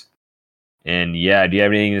was. And yeah, do you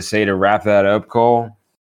have anything to say to wrap that up, Cole?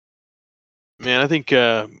 Man, I think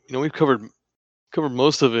we've covered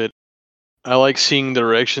most of it. I like seeing the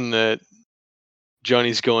direction that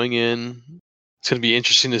Johnny's going in. It's going to be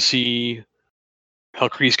interesting to see how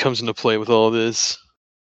Kreese comes into play with all of this,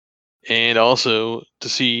 and also to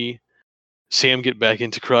see Sam get back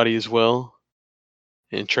into karate as well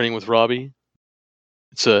and training with Robbie.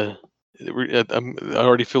 I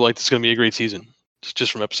already feel like this is going to be a great season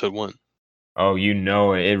just from episode 1. Oh,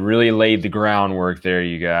 it really laid the groundwork there,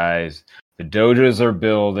 you guys. The dojos are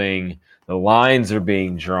building. The lines are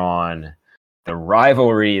being drawn. The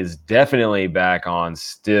rivalry is definitely back on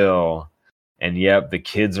still. And yep, the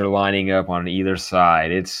kids are lining up on either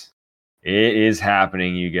side. It is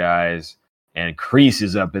happening, you guys. And Kreese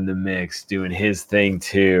is up in the mix doing his thing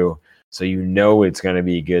too. So it's going to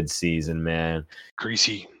be a good season, man.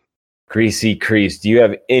 Greasy Kreese. Do you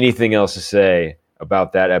have anything else to say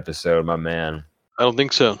about that episode, my man? I don't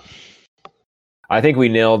think so. I think we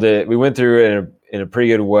nailed it. We went through it in a pretty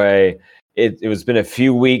good way. It was been a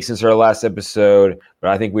few weeks since our last episode,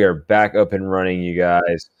 but I think we are back up and running, you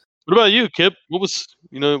guys. What about you, Kip? What was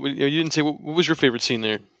you didn't say what was your favorite scene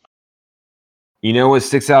there? What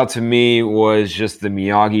sticks out to me was just the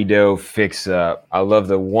Miyagi-Do fix-up. I love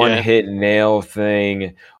the one-hit nail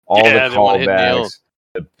thing, all the callbacks,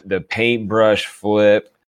 the paintbrush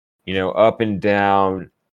flip, up and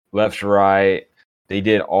down, left, right. They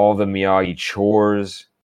did all the Miyagi chores,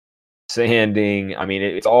 sanding. I mean,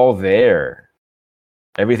 it's all there.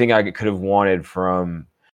 Everything I could have wanted from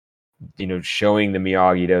showing the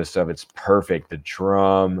Miyagi-Do stuff. It's perfect. The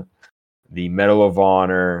drum, the Medal of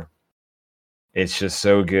Honor. It's just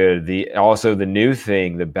so good. Also the new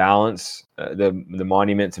thing, the balance, the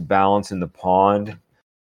monument to balance in the pond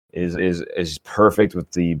is perfect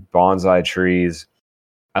with the bonsai trees.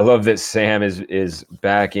 I love that Sam is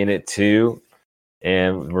back in it too,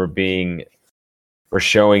 and we're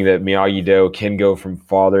showing that Miyagi-Do can go from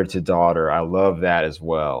father to daughter. I love that as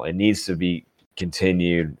well. It needs to be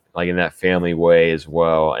continued like in that family way as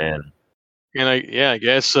well. And I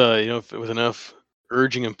guess with enough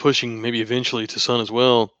urging and pushing, maybe eventually to son as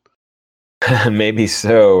well. maybe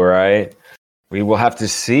so, right? We will have to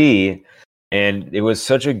see. And it was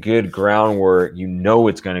such a good groundwork.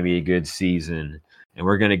 It's going to be a good season. And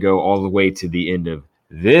we're going to go all the way to the end of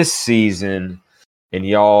this season. And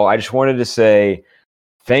y'all, I just wanted to say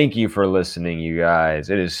thank you for listening, you guys.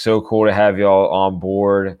 It is so cool to have y'all on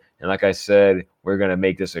board. And like I said, we're going to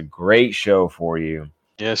make this a great show for you.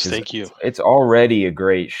 Yes, thank you. It's already a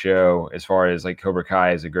great show as far as like Cobra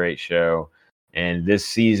Kai is a great show. And this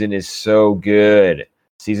season is so good.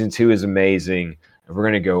 Season 2 is amazing. And we're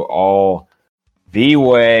going to go all the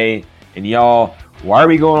way. And y'all, why are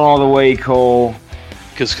we going all the way, Cole?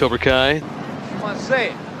 Because Cobra Kai. Come on, say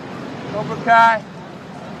it. Cobra Kai.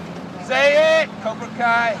 Say it, Cobra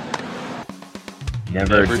Kai.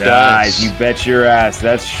 Never dies. You bet your ass.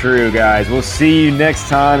 That's true, guys. We'll see you next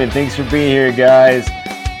time, and thanks for being here, guys.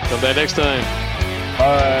 Come back next time.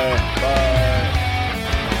 Bye. Bye.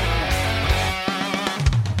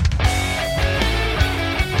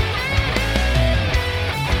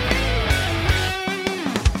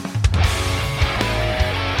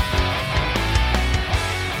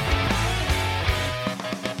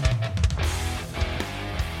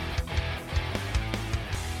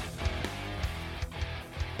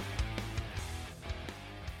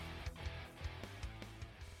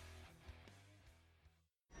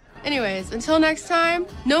 Anyways, until next time,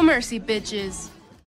 no mercy, bitches.